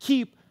trying to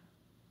keep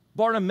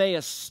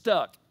Bartimaeus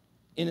stuck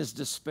in his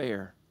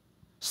despair,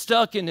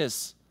 stuck in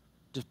his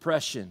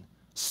depression,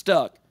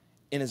 stuck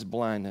in his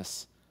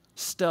blindness,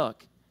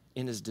 stuck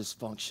in his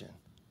dysfunction.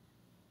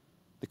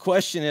 The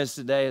question is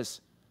today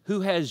is,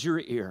 who has your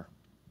ear?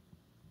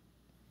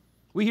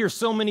 We hear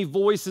so many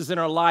voices in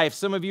our life.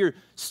 Some of your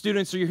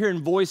students, you're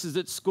hearing voices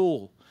at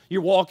school.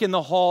 You're walking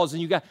the halls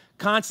and you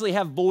constantly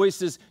have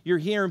voices. You're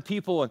hearing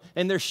people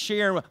and they're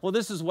sharing, well,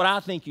 this is what I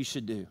think you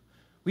should do.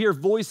 We hear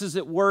voices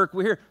at work.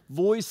 We hear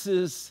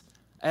voices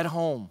at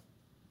home.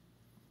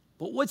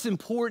 But what's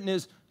important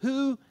is,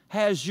 who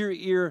has your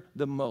ear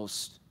the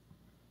most?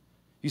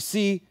 You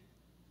see,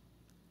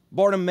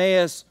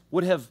 Bartimaeus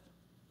would have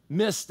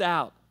missed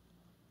out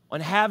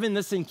on having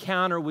this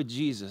encounter with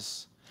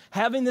Jesus,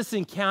 having this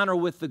encounter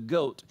with the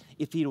GOAT,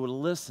 if he would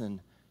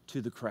listen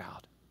to the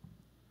crowd.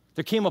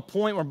 There came a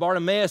point where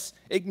Bartimaeus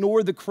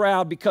ignored the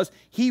crowd because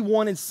he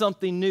wanted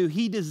something new.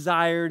 He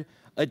desired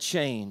a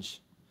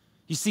change.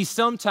 You see,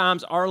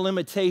 sometimes our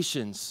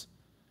limitations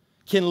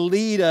can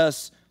lead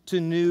us to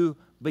new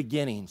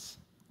beginnings.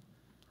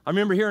 I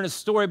remember hearing a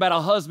story about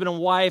a husband and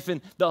wife,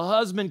 and the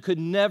husband could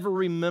never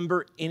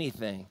remember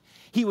anything.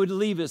 He would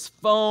leave his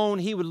phone,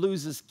 he would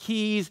lose his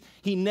keys,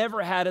 he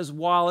never had his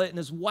wallet, and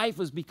his wife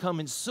was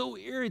becoming so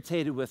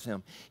irritated with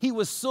him. He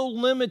was so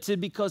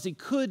limited because he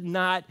could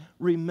not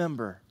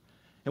remember.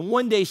 And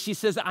one day she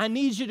says, I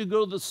need you to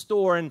go to the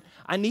store and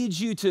I need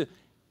you to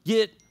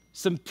get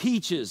some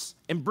peaches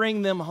and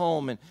bring them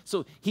home. And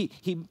so he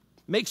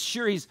makes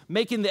sure he's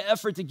making the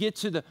effort to get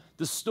to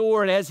the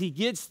store. And as he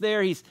gets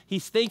there, he's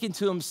thinking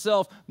to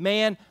himself,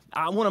 man,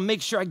 I want to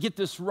make sure I get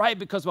this right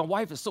because my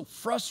wife is so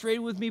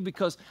frustrated with me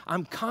because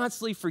I'm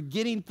constantly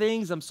forgetting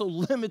things. I'm so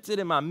limited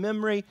in my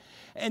memory.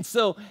 And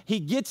so he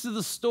gets to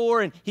the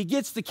store and he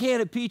gets the can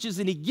of peaches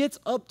and he gets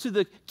up to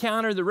the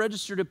counter, the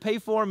register to pay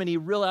for them, and he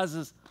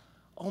realizes,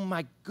 oh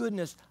my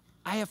goodness,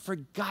 I have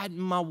forgotten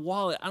my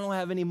wallet. I don't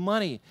have any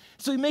money.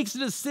 So he makes a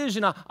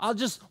decision. I'll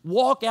just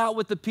walk out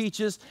with the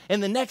peaches,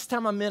 and the next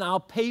time I'm in, I'll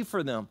pay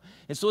for them.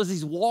 And so as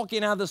he's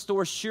walking out of the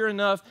store, sure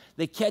enough,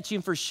 they catch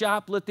him for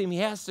shoplifting. He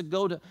has to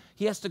go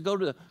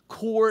to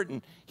court,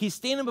 and he's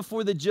standing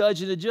before the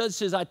judge, and the judge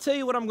says, I tell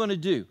you what I'm going to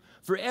do.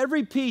 For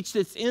every peach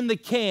that's in the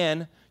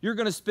can, you're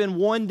going to spend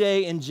 1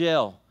 day in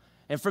jail.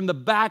 And from the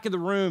back of the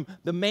room,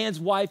 the man's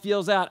wife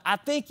yells out, I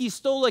think he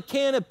stole a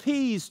can of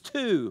peas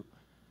too.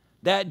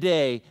 That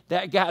day,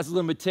 that guy's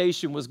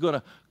limitation was going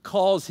to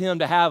cause him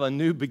to have a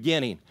new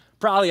beginning,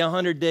 probably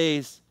 100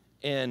 days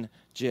in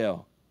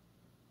jail.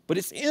 But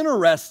it's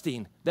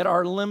interesting that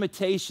our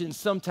limitations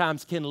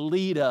sometimes can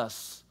lead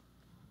us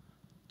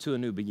to a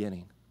new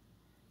beginning.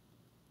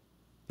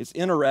 It's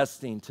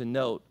interesting to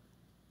note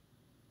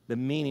the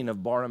meaning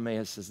of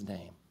Bartimaeus'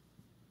 name.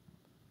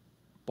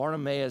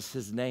 Bartimaeus,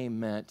 his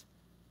name meant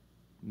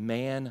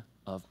man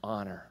of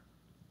honor.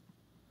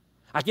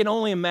 I can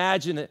only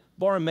imagine that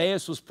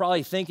Bartimaeus was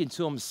probably thinking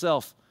to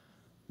himself,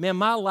 man,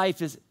 my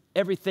life is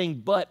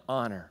everything but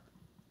honor.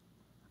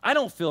 I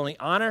don't feel any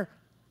honor.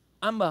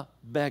 I'm a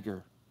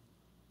beggar.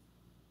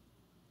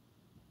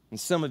 And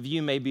some of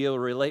you may be able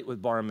to relate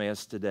with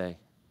Bartimaeus today.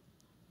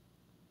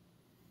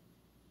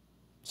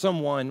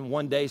 Someone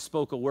one day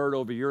spoke a word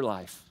over your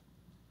life.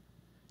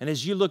 And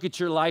as you look at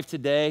your life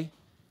today,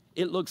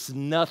 it looks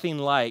nothing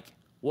like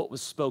what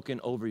was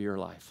spoken over your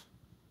life.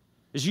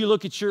 As you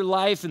look at your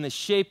life and the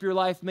shape your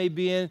life may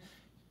be in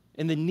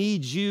and the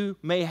needs you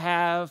may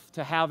have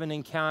to have an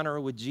encounter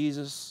with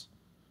Jesus,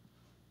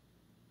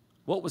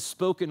 what was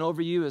spoken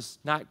over you has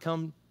not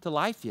come to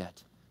life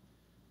yet.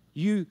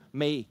 You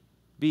may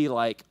be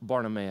like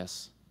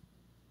Bartimaeus.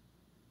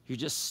 You're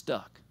just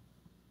stuck.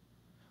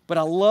 But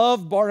I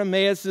love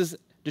Bartimaeus'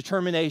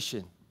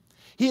 determination,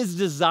 his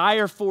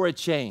desire for a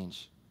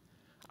change.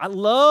 I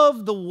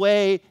love the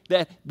way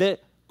that the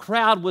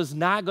crowd was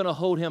not going to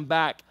hold him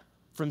back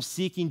from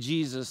seeking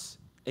Jesus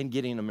and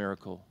getting a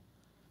miracle.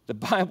 The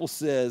Bible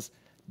says,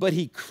 but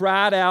he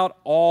cried out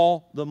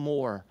all the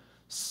more,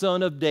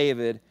 Son of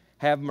David,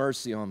 have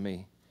mercy on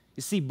me.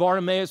 You see,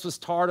 Bartimaeus was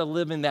tired of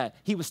living that.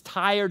 He was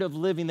tired of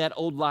living that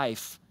old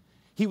life.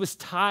 He was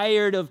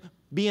tired of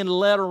being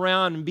led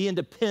around and being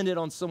dependent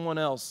on someone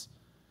else.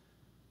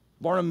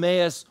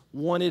 Bartimaeus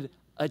wanted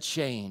a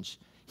change.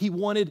 He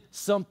wanted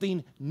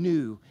something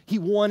new. He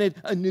wanted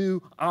a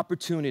new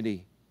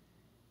opportunity.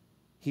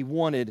 He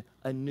wanted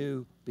a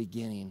new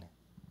beginning.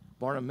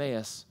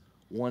 Bartimaeus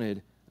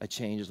wanted a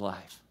changed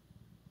life.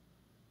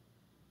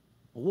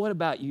 Well, what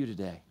about you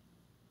today?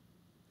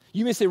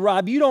 You may say,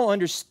 Rob, you don't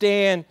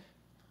understand.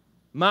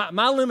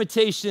 My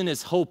limitation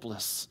is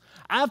hopeless.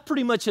 I've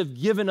pretty much have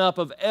given up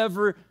of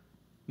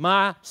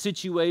my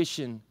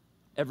situation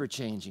ever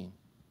changing.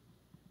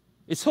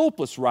 It's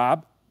hopeless,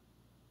 Rob.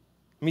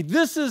 I mean,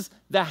 this is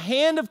the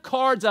hand of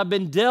cards I've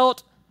been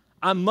dealt.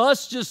 I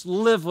must just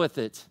live with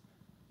it.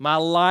 My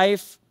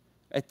life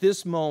at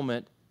this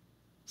moment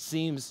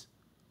seems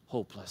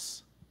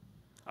hopeless.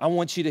 I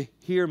want you to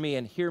hear me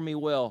and hear me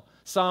well.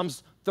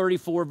 Psalms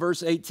 34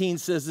 verse 18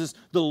 says this,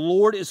 the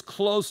Lord is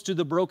close to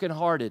the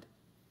brokenhearted,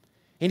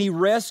 and he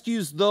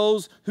rescues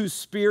those whose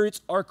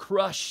spirits are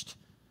crushed.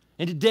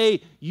 And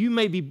today,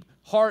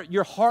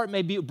 your heart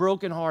may be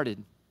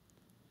brokenhearted.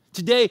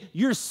 Today,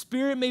 your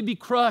spirit may be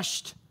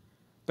crushed.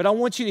 But I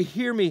want you to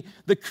hear me.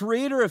 The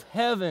creator of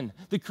heaven,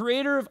 the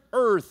creator of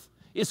earth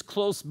is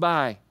close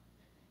by,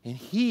 and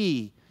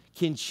he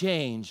can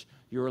change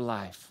your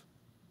life.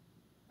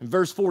 In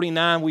verse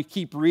 49, we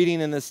keep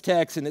reading in this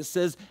text, and it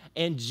says,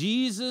 and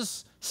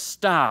Jesus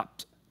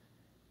stopped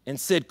and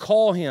said,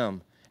 call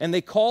him. And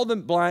they called the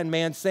blind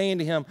man, saying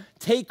to him,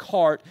 take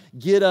heart,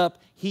 get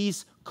up,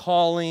 he's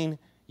calling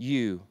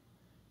you.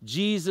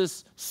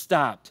 Jesus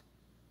stopped.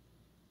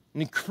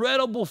 An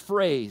incredible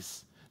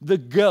phrase. The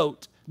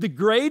GOAT, the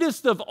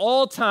greatest of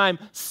all time,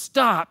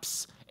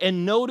 stops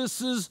and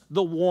notices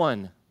the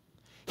one.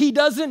 He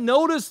doesn't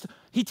notice,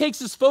 he takes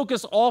his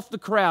focus off the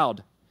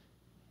crowd,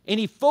 and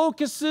he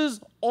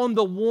focuses on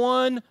the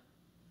one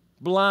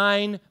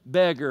blind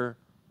beggar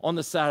on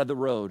the side of the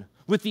road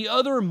with the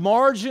other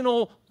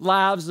marginal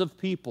lives of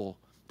people,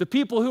 the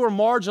people who are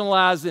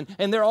marginalized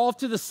and they're off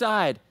to the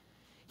side.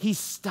 He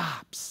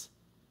stops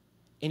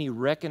and he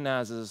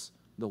recognizes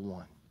the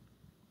one.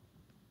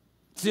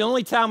 It's the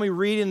only time we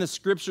read in the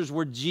scriptures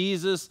where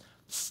Jesus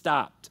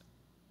stopped.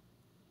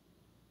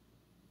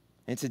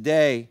 And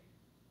today,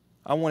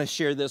 I want to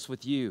share this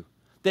with you,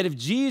 that if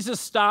Jesus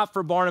stopped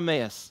for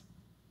Bartimaeus,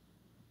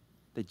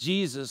 that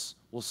Jesus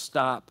will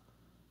stop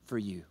for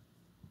you.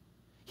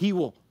 He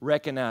will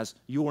recognize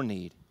your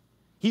need.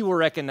 He will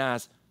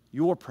recognize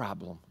your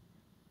problem.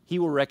 He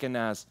will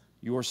recognize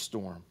your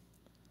storm.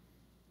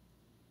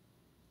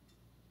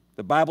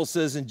 The Bible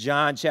says in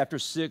John chapter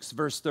 6,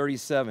 verse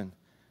 37,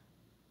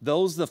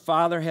 those the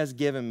Father has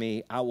given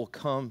me, will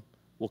come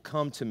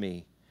to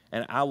me,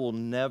 and I will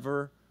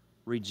never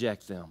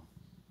reject them.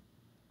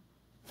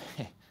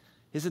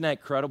 Isn't that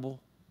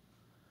incredible?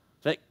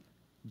 That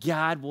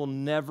God will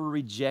never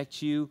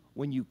reject you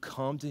when you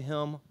come to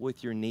him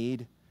with your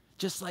need.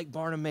 Just like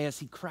Bartimaeus,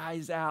 he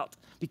cries out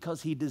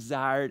because he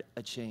desired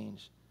a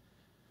change.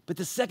 But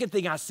the second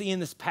thing I see in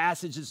this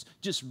passage is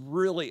just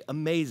really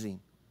amazing,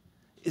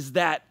 is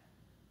that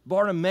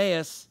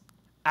Bartimaeus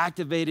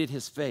activated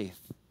his faith.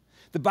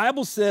 The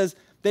Bible says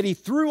that he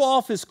threw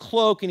off his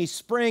cloak and he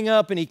sprang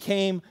up and he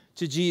came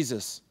to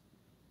Jesus.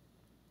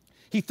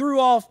 He threw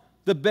off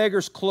the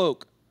beggar's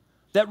cloak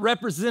that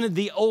represented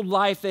the old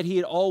life that he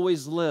had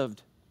always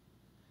lived.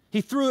 He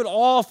threw it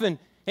off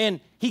and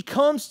he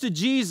comes to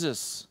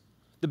Jesus.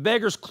 The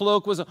beggar's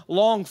cloak was a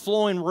long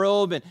flowing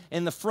robe, and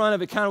in the front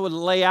of it kind of would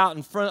lay out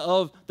in front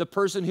of the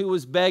person who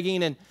was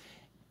begging. And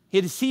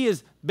as he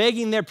is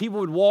begging there, people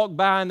would walk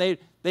by and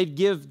they'd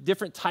give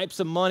different types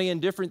of money and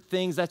different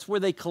things. That's where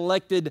they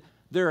collected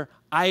their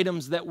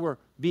items that were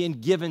being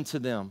given to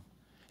them.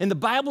 And the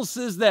Bible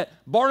says that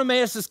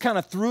Bartimaeus just kind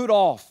of threw it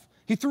off.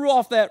 He threw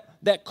off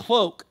that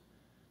cloak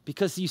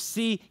because, you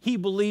see, he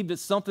believed that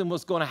something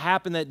was going to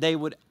happen that day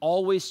would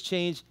always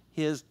change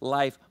his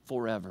life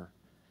forever.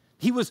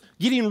 He was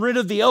getting rid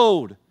of the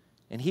old,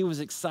 and he was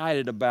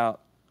excited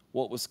about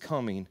what was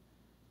coming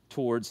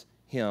towards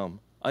him.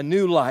 A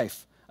new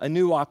life, a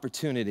new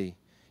opportunity.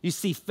 You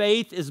see,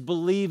 faith is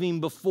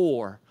believing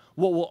before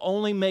what will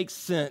only make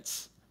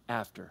sense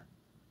after.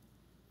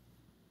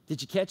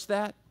 Did you catch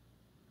that?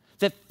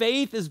 That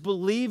faith is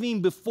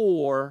believing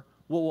before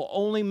what will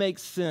only make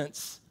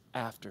sense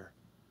after.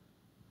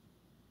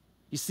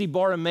 You see,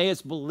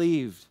 Bartimaeus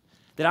believed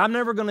that I'm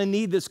never going to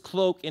need this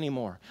cloak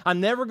anymore.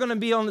 I'm never going to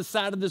be on the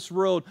side of this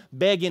road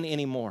begging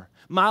anymore.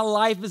 My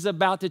life is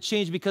about to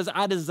change because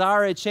I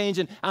desire a change,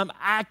 and I'm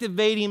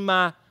activating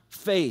my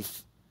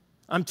faith.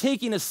 I'm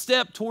taking a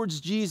step towards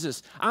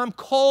Jesus. I'm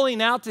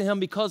calling out to him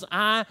because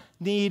I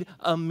need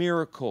a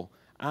miracle.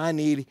 I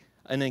need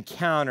an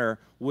encounter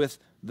with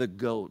the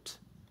GOAT.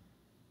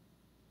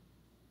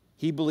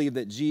 He believed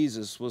that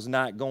Jesus was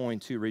not going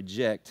to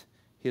reject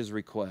his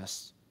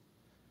request.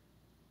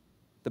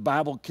 The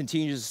Bible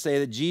continues to say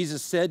that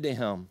Jesus said to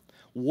him,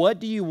 "What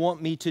do you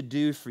want me to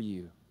do for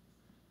you?"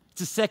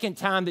 It's the second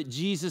time that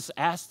Jesus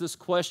asked this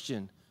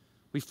question.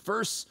 We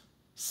first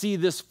see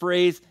this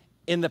phrase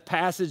in the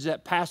passage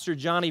that Pastor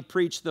Johnny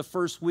preached the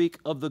first week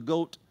of the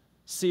GOAT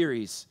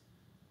series.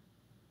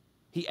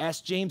 He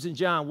asked James and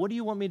John, "What do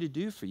you want me to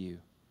do for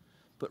you?"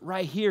 But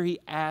right here he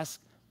asked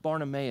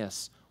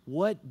Bartimaeus,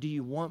 "What do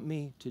you want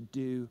me to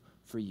do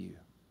for you?"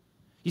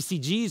 You see,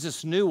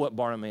 Jesus knew what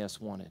Bartimaeus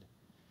wanted.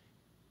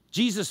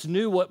 Jesus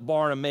knew what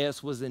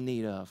Bartimaeus was in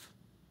need of.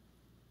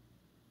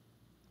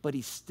 But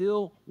he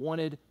still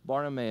wanted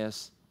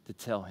Bartimaeus to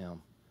tell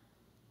him.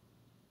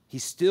 He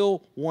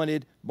still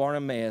wanted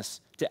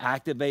Bartimaeus to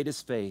activate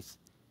his faith.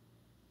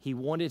 He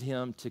wanted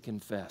him to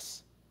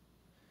confess.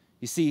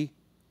 You see,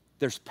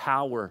 there's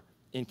power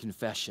in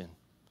confession.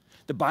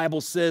 The Bible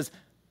says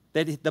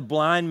that the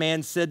blind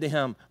man said to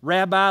him,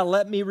 "Rabbi,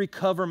 let me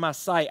recover my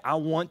sight. I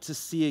want to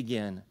see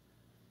again."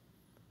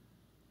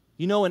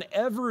 You know, in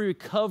every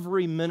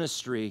recovery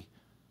ministry,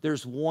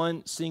 there's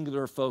one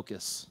singular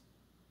focus: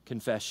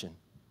 confession.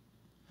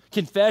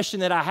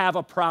 Confession that I have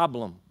a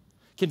problem.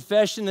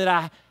 Confession that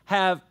I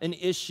have an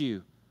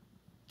issue.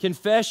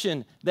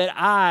 Confession that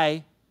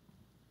I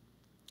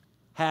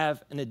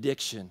have an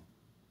addiction.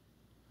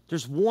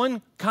 There's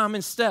one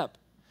common step.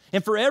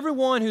 And for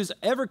everyone who's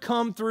ever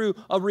come through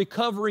a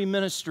recovery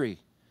ministry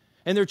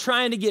and they're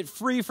trying to get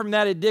free from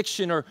that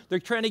addiction or they're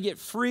trying to get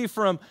free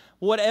from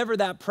whatever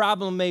that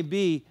problem may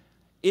be,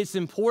 it's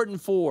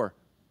important for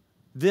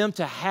them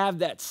to have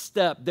that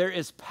step. There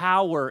is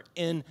power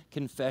in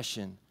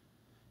confession.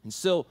 And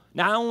so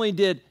not only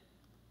did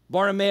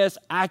Bartimaeus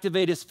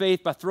activate his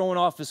faith by throwing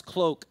off his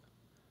cloak,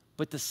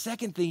 but the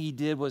second thing he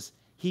did was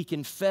he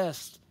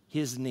confessed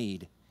his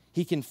need.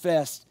 He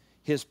confessed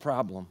his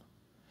problem.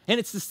 And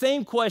it's the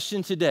same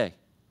question today.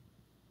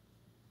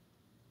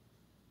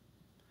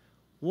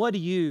 What do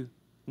you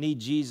need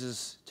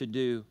Jesus to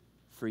do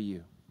for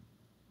you?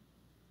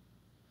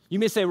 You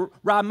may say,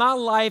 "Rob, my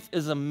life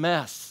is a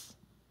mess.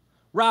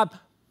 Rob,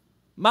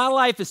 my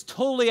life is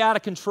totally out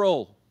of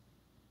control.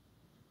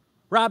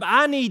 Rob,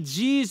 I need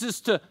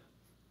Jesus to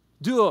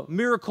do a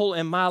miracle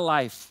in my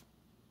life.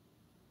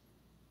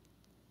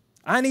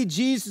 I need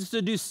Jesus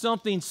to do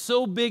something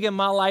so big in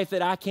my life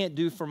that I can't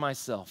do for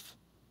myself.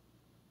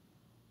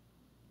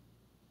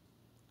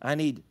 I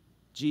need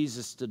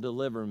Jesus to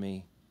deliver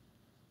me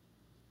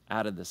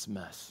out of this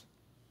mess."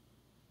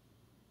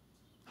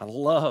 I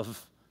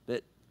love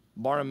that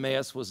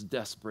Bartimaeus was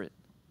desperate.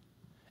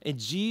 And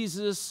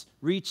Jesus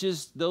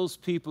reaches those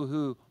people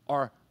who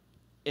are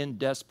in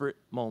desperate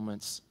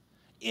moments.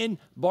 In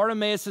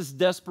Bartimaeus'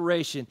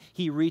 desperation,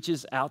 he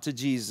reaches out to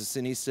Jesus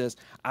and he says,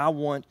 "I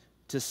want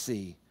to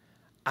see.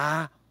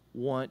 I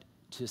want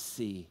to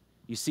see."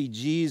 You see,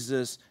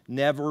 Jesus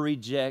never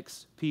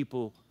rejects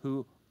people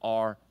who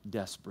are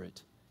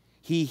desperate.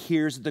 He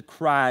hears the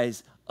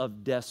cries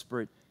of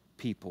desperate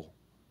people.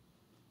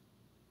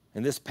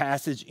 And this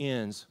passage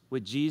ends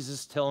with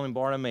Jesus telling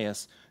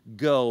Bartimaeus,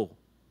 "Go,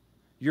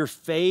 your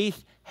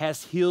faith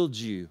has healed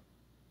you."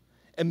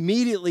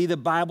 Immediately, the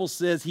Bible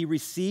says he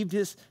received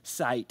his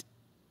sight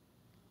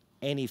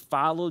and he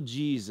followed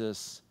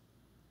Jesus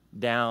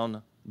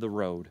down the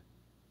road.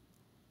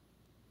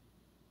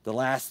 The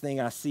last thing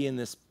I see in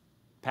this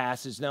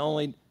passage, not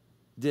only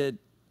did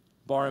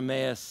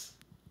Bartimaeus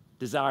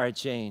desire a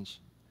change,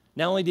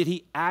 not only did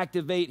he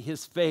activate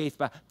his faith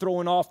by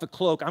throwing off the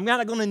cloak, "I'm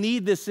not going to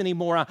need this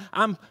anymore.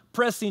 I'm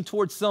pressing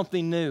towards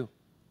something new."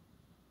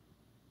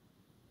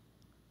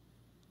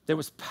 There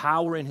was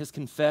power in his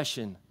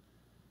confession.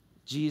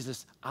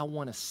 "Jesus, I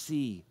want to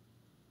see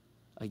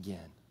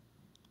again."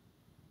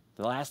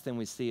 The last thing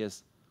we see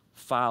is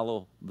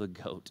follow the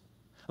GOAT.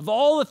 Of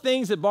all the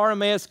things that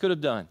Bartimaeus could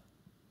have done,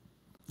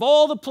 of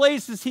all the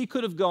places he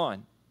could have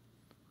gone,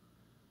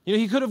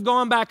 he could have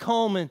gone back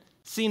home and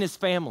seen his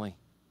family.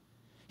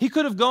 He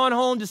could have gone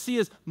home to see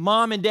his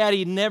mom and dad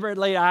he'd never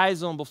laid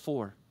eyes on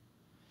before.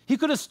 He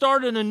could have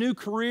started a new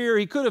career.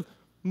 He could have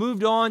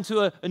moved on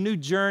to a new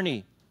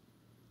journey.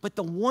 But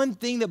the one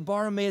thing that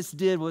Bartimaeus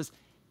did was,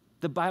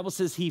 the Bible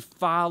says he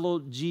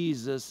followed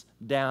Jesus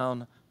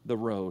down the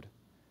road.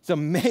 It's an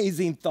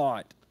amazing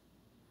thought.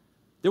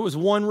 There was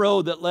one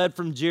road that led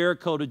from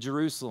Jericho to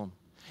Jerusalem,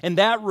 and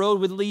that road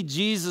would lead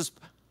Jesus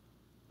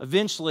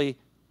eventually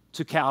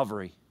to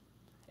Calvary.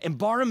 And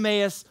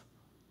Bartimaeus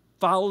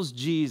follows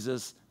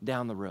Jesus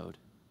down the road.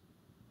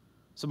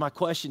 So my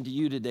question to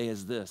you today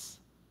is this: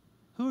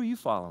 who are you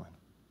following?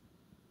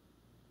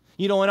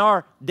 In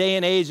our day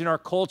and age, in our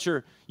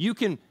culture, you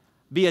can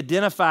be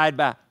identified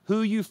by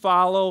who you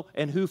follow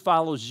and who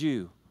follows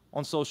you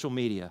on social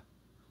media.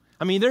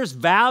 There's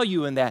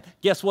value in that.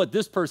 Guess what?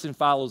 This person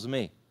follows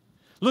me.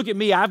 Look at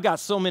me, I've got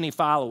so many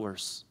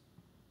followers.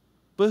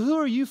 But who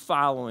are you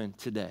following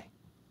today?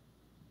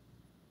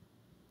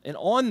 And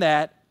on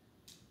that,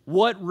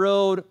 what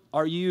road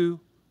are you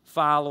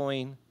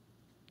following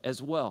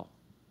as well?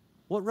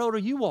 What road are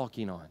you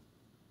walking on?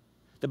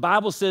 The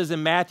Bible says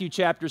in Matthew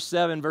chapter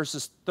 7,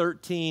 verses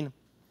 13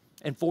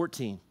 and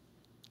 14,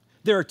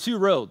 there are two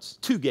roads,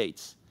 two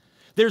gates.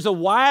 There's a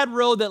wide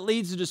road that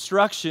leads to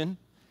destruction,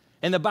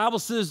 and the Bible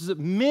says that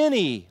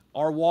many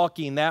are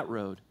walking that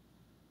road.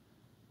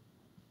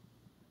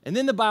 And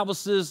then the Bible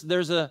says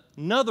there's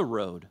another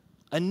road,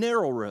 a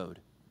narrow road,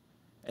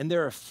 and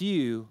there are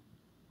few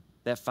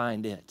that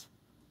find it.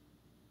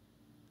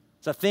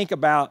 So think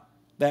about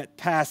that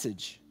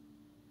passage.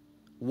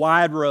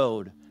 Wide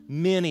road,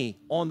 many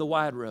on the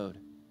wide road.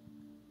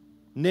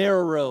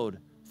 Narrow road,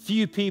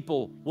 few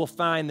people will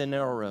find the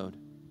narrow road.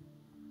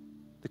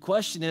 The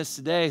question is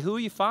today, who are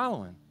you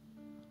following?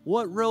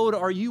 What road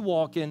are you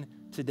walking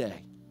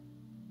today?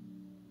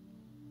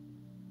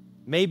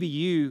 Maybe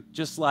you,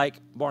 just like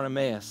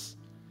Bartimaeus,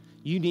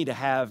 you need to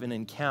have an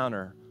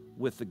encounter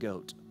with the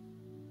GOAT.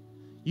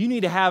 You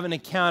need to have an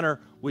encounter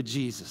with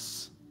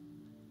Jesus.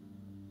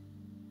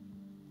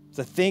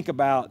 So think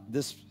about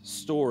this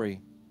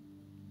story.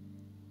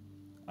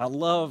 I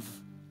love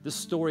the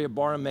story of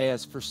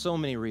Bartimaeus for so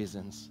many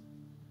reasons.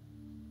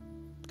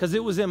 Because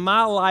it was in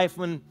my life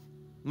when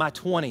my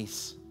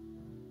 20s,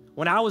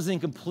 when I was in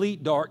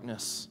complete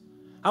darkness.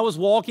 I was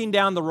walking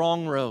down the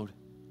wrong road.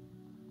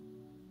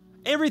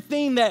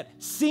 Everything that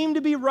seemed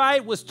to be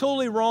right was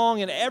totally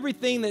wrong, and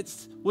everything that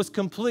was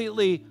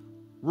completely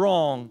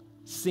wrong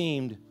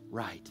seemed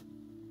right.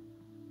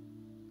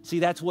 See,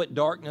 that's what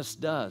darkness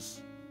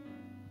does.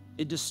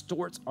 It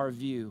distorts our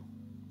view.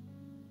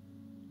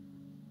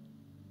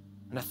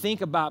 And I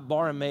think about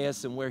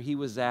Bartimaeus and where he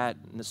was at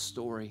in the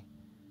story.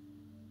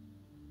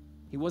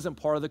 He wasn't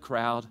part of the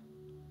crowd.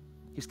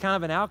 He was kind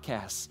of an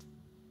outcast.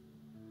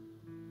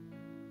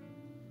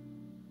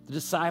 The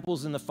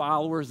disciples and the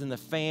followers and the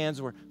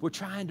fans were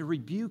trying to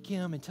rebuke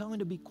him and tell him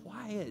to be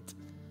quiet.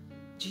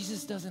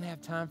 Jesus doesn't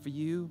have time for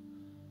you.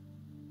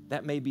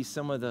 That may be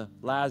some of the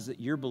lies that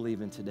you're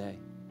believing today.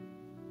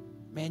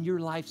 Man, your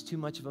life's too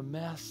much of a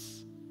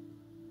mess.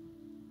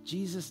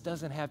 Jesus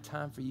doesn't have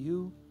time for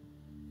you.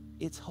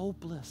 It's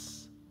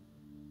hopeless.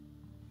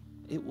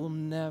 It will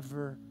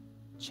never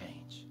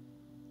change.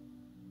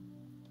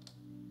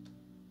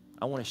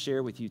 I want to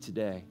share with you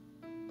today,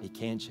 it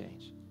can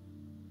change.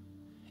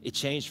 It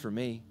changed for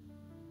me.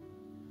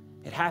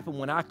 It happened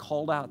when I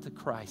called out to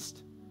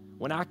Christ,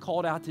 when I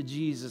called out to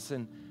Jesus,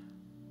 and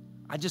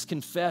I just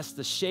confessed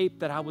the shape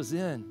that I was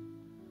in,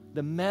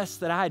 the mess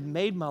that I had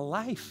made my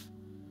life.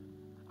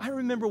 I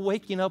remember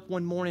waking up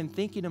one morning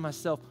thinking to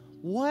myself,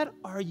 what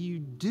are you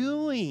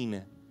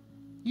doing?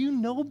 You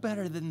know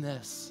better than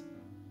this.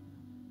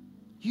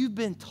 You've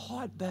been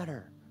taught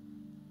better.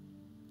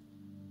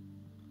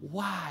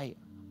 Why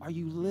are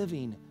you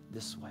living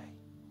this way?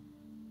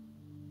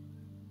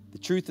 The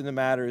truth of the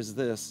matter is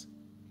this.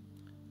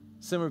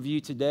 Some of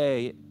you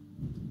today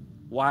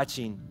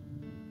watching,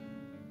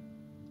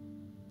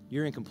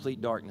 you're in complete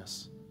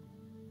darkness.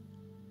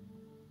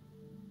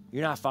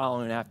 You're not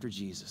following after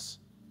Jesus.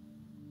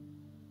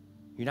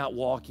 You're not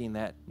walking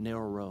that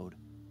narrow road.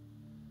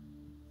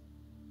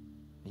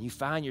 And you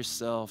find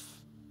yourself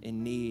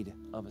in need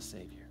of a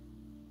Savior.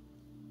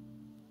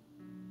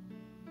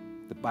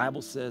 The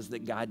Bible says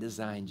that God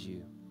designed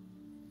you,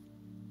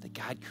 that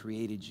God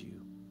created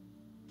you.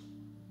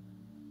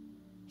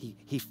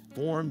 He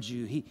formed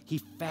you. He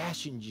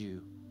fashioned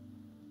you.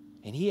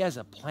 And He has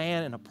a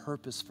plan and a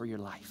purpose for your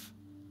life.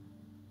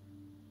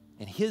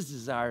 And His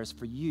desire is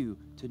for you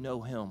to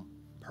know Him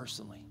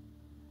personally.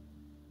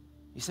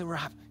 You say,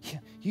 Rob,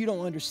 you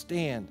don't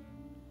understand.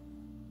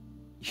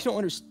 You don't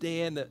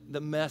understand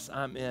the mess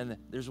I'm in.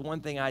 There's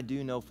one thing I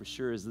do know for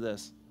sure is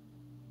this.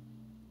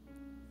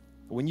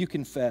 When you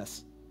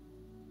confess,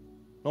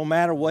 no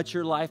matter what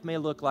your life may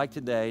look like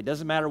today, it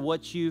doesn't matter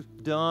what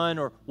you've done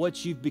or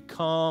what you've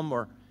become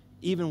or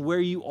even where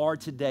you are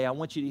today, I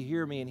want you to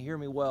hear me and hear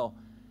me well.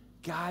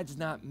 God's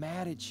not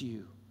mad at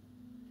you.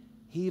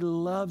 He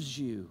loves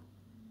you.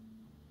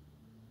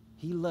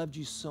 He loved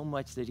you so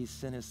much that He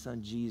sent His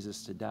Son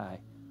Jesus to die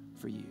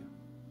for you.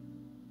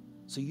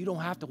 So you don't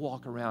have to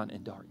walk around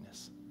in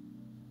darkness.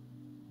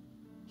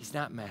 He's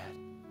not mad.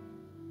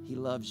 He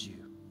loves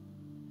you.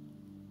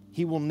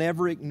 He will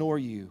never ignore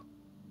you.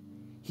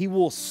 He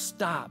will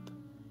stop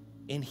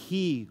and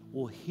He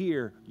will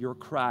hear your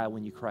cry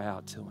when you cry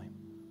out to Him.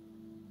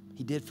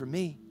 He did for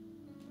me.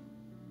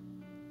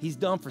 He's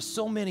done for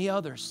so many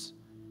others,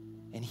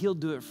 and He'll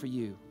do it for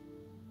you.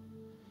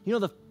 You know,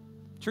 the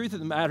truth of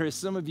the matter is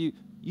some of you,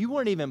 you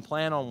weren't even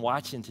planning on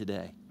watching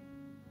today.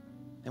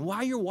 And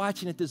while you're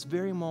watching at this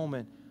very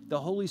moment, the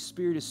Holy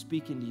Spirit is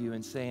speaking to you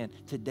and saying,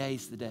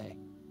 today's the day.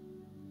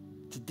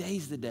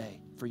 Today's the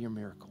day for your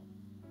miracle.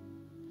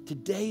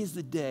 Today is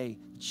the day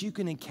that you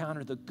can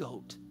encounter the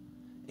GOAT,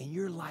 and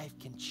your life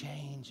can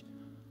change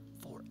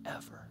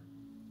forever.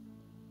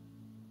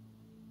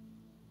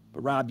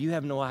 But Rob, you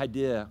have no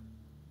idea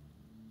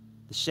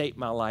the shape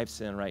my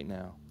life's in right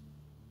now.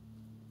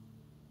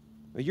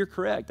 Well, you're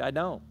correct, I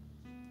don't.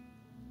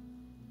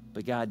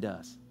 But God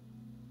does.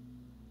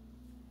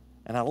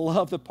 And I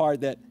love the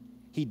part that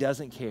he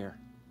doesn't care.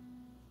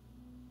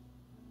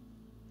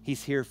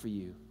 He's here for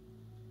you.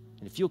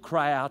 And if you'll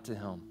cry out to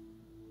him,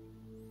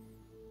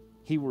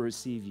 he will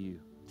receive you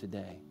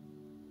today.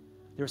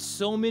 There are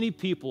so many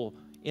people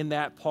in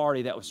that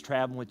party that was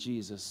traveling with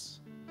Jesus.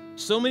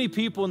 So many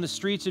people in the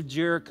streets of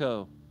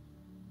Jericho.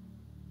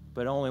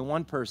 But only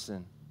one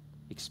person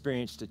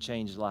experienced a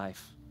changed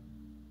life.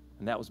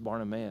 And that was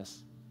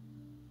Bartimaeus.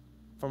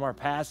 From our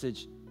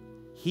passage,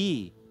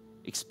 he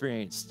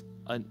experienced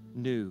a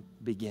new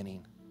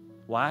beginning.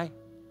 Why?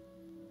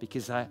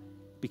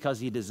 Because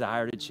he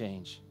desired to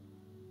change.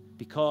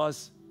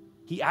 Because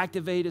he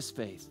activated his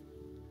faith.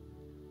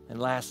 And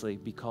lastly,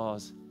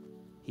 because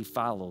he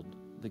followed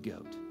the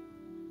goat.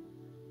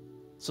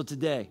 So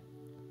today,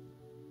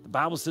 the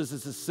Bible says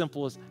it's as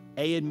simple as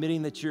A,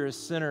 admitting that you're a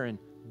sinner, and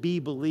B,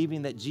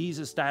 believing that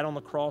Jesus died on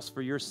the cross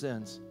for your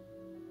sins,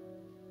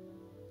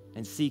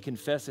 and C,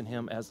 confessing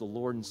him as the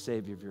Lord and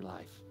Savior of your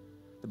life.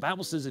 The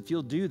Bible says if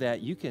you'll do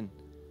that, you can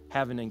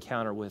have an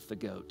encounter with the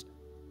GOAT.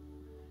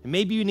 And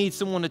maybe you need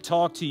someone to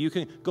talk to. You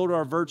can go to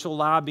our virtual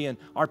lobby and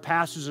our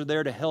pastors are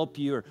there to help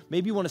you. Or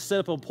maybe you want to set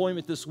up an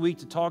appointment this week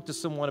to talk to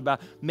someone about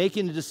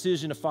making a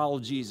decision to follow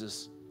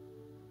Jesus.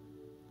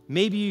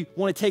 Maybe you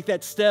want to take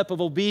that step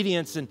of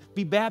obedience and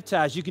be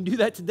baptized. You can do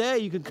that today.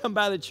 You can come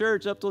by the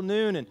church up till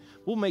noon and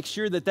we'll make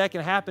sure that that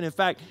can happen. In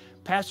fact,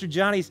 Pastor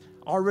Johnny's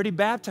already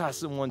baptized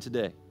someone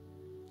today.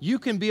 You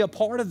can be a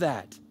part of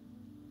that.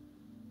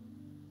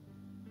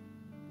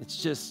 It's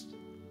just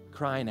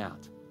crying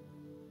out.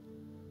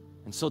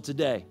 And so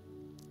today,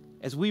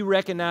 as we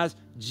recognize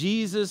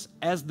Jesus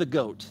as the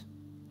GOAT,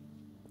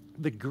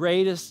 the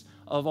greatest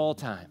of all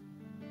time,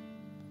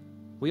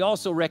 we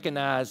also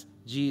recognize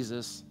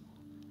Jesus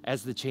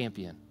as the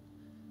champion.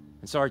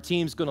 And so our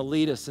team's going to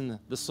lead us in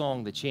the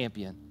song, The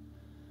Champion.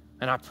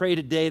 And I pray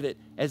today that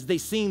as they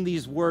sing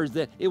these words,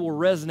 that it will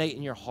resonate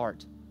in your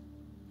heart.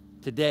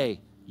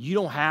 Today, you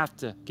don't have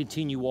to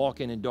continue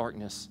walking in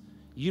darkness.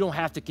 You don't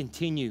have to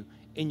continue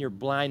in your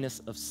blindness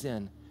of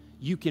sin.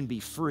 You can be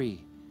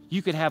free.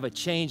 You can have a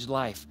changed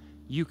life.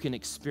 You can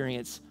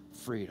experience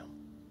freedom.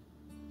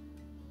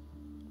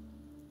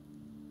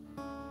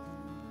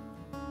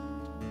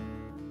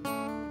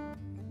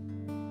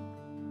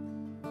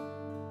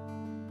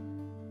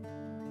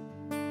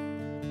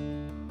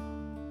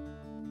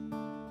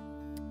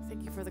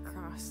 Thank you for the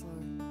cross, Lord.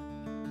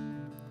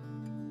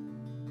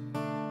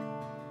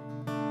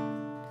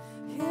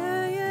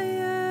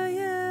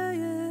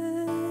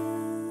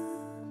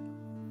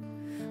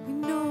 We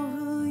know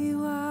who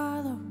you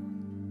are, Lord.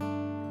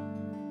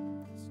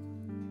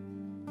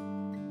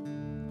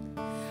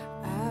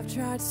 I've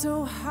tried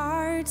so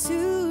hard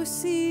to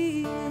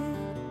see it.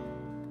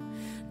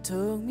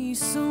 Took me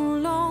so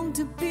long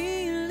to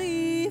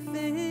believe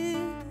it,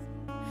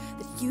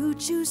 that you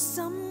choose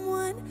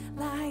someone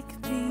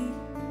like me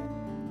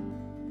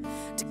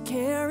to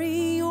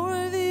carry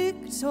your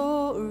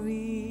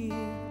victory.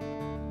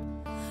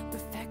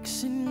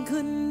 Perfection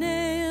could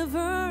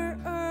never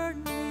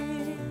earn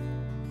it.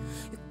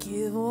 You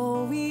give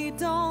what we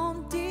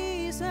don't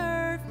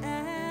deserve,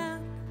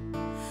 and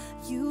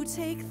you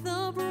take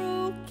the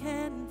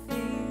broken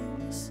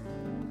things,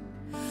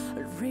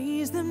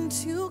 raise them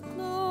to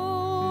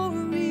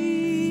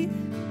glory.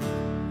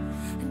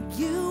 And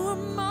you are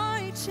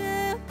my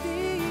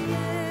champion.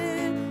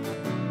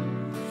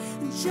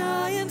 And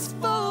giants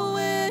fall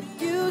when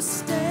you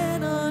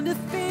stand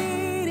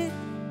undefeated.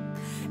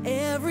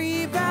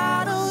 Every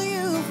battle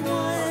you've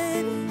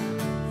won,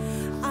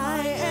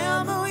 I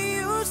am who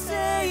you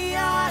say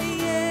I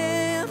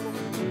am.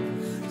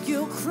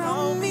 You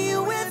crown me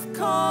with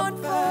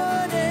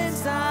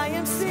confidence. I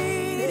am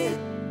seated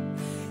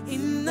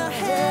in the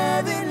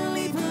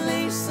heavenly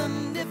place,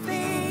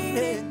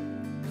 undefeated,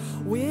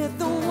 with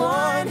the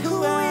one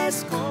who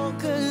has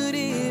conquered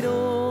it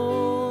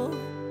all.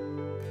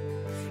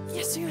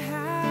 Yes, you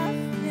have,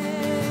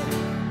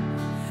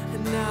 yeah.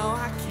 And now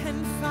I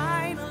can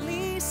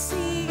finally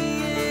see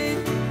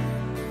it.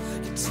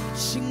 You're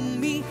teaching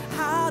me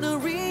how to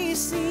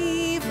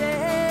receive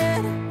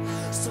it.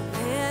 So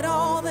let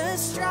all the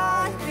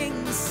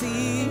striving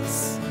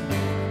cease.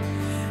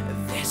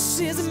 This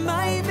is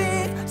my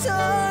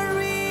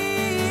victory,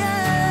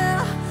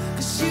 yeah.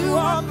 'Cause you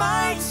are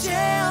my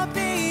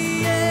champion.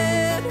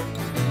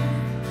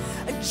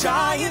 And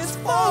giants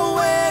fall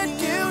when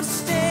you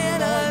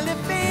stand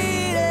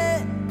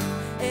undefeated.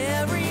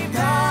 Every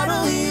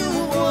battle you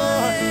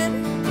won,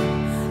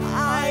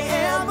 I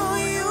am who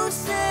you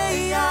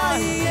say I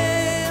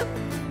am.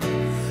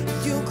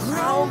 You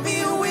crown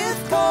me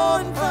with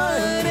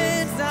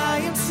confidence. I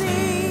am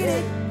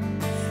seated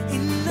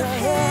in the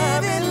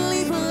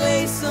heavenly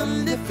place,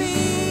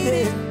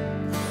 undefeated,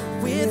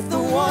 with the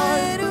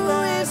one who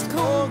has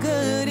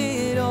conquered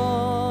it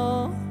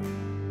all.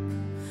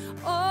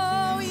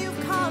 Oh, you've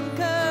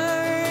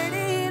conquered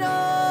it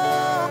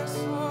all.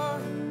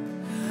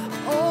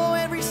 Oh,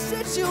 every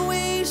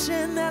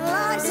situation that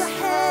lies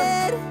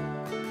ahead,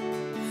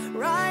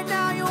 right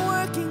now you're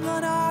working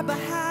on our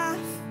behalf.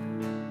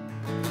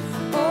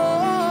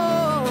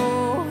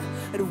 Oh,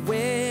 and when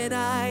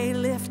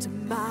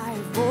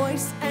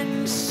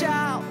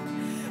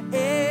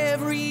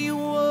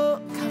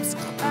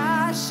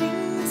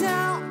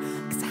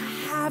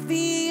have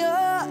the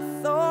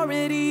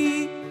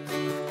authority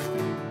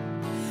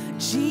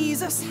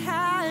Jesus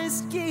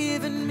has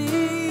given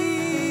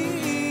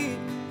me.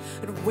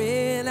 And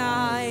when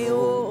I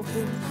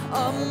open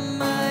up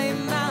my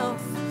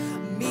mouth,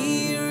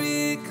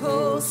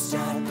 miracles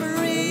start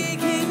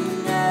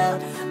breaking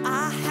out.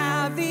 I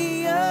have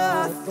the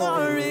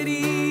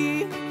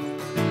authority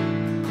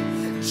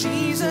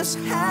Jesus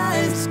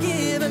has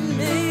given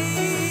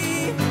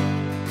me.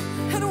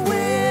 And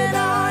when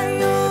I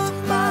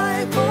lift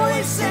my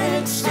voice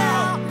and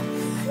shout,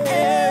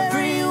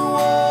 every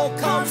wall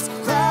comes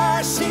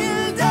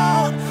crashing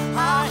down.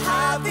 I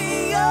have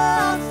the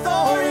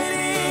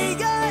authority,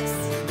 yes,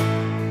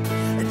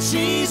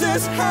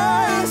 Jesus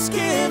has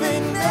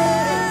given me.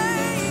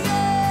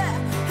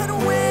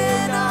 And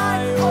when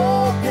I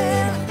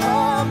open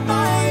up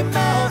my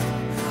mouth,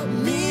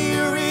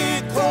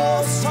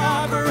 miracles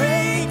start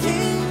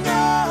breaking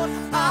out.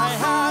 I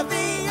have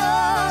the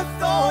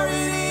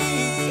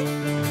authority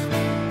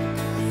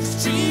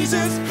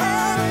Jesus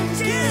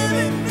has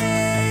given me.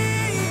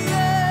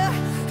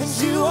 And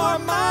you are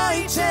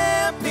my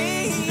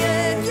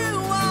champion. You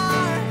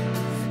are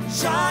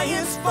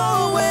giants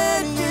fall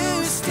when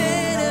you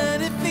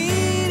stand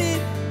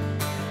undefeated.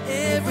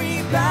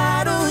 Every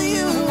battle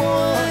you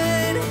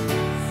won.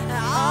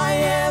 I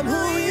am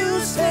who you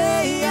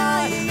say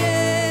I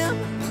am.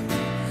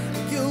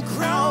 You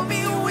crown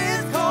me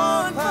with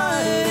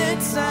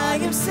confidence. I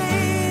am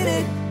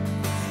seated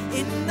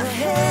in the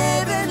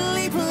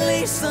heavenly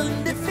place,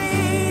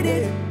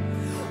 undefeated.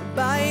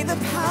 By the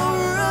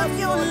power of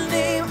your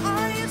name,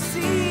 I am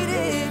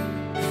seated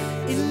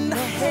in the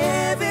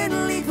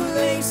heavenly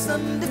place,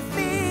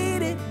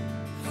 undefeated,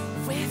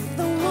 with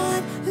the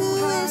one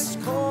who has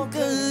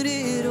conquered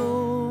it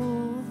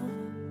all.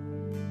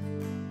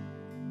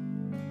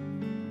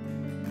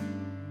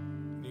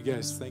 You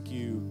guys, thank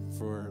you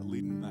for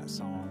leading that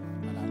song.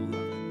 And I love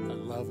it. I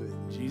love it.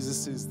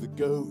 Jesus is the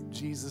GOAT.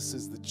 Jesus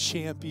is the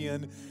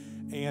champion.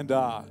 And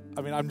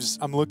I'm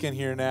looking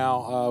here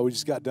now. We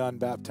just got done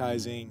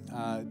baptizing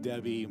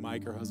Debbie.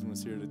 Mike, her husband,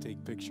 was here to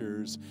take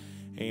pictures,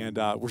 and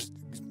we're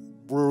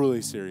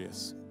really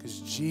serious because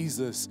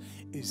Jesus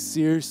is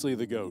seriously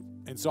the GOAT.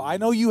 And so I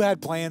know you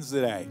had plans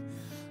today.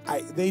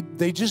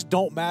 They just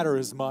don't matter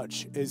as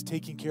much as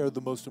taking care of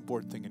the most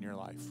important thing in your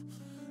life,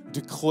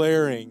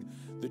 declaring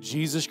that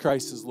Jesus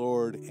Christ is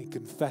Lord and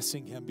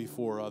confessing Him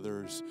before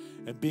others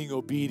and being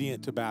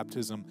obedient to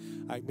baptism.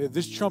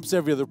 This trumps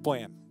every other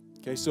plan.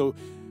 Okay, so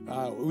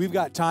we've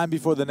got time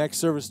before the next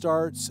service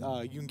starts.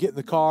 You can get in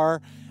the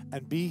car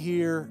and be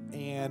here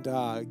and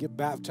get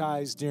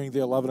baptized during the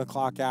 11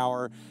 o'clock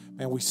hour.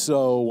 And we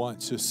so want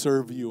to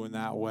serve you in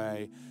that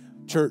way.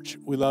 Church,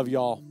 we love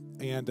y'all.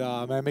 And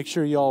man, make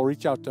sure y'all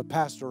reach out to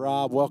Pastor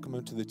Rob. Welcome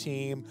him to the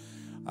team.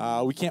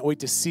 We can't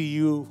wait to see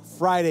you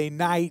Friday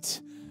night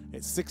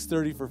at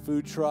 6:30 for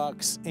food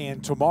trucks.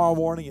 And tomorrow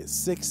morning at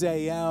 6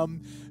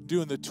 a.m.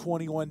 doing the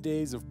 21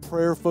 days of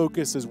prayer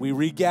focus as we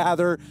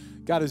regather.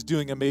 God is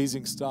doing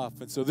amazing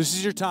stuff. And so this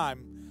is your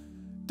time.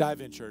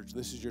 Dive in, church.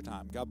 This is your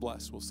time. God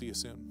bless. We'll see you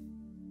soon.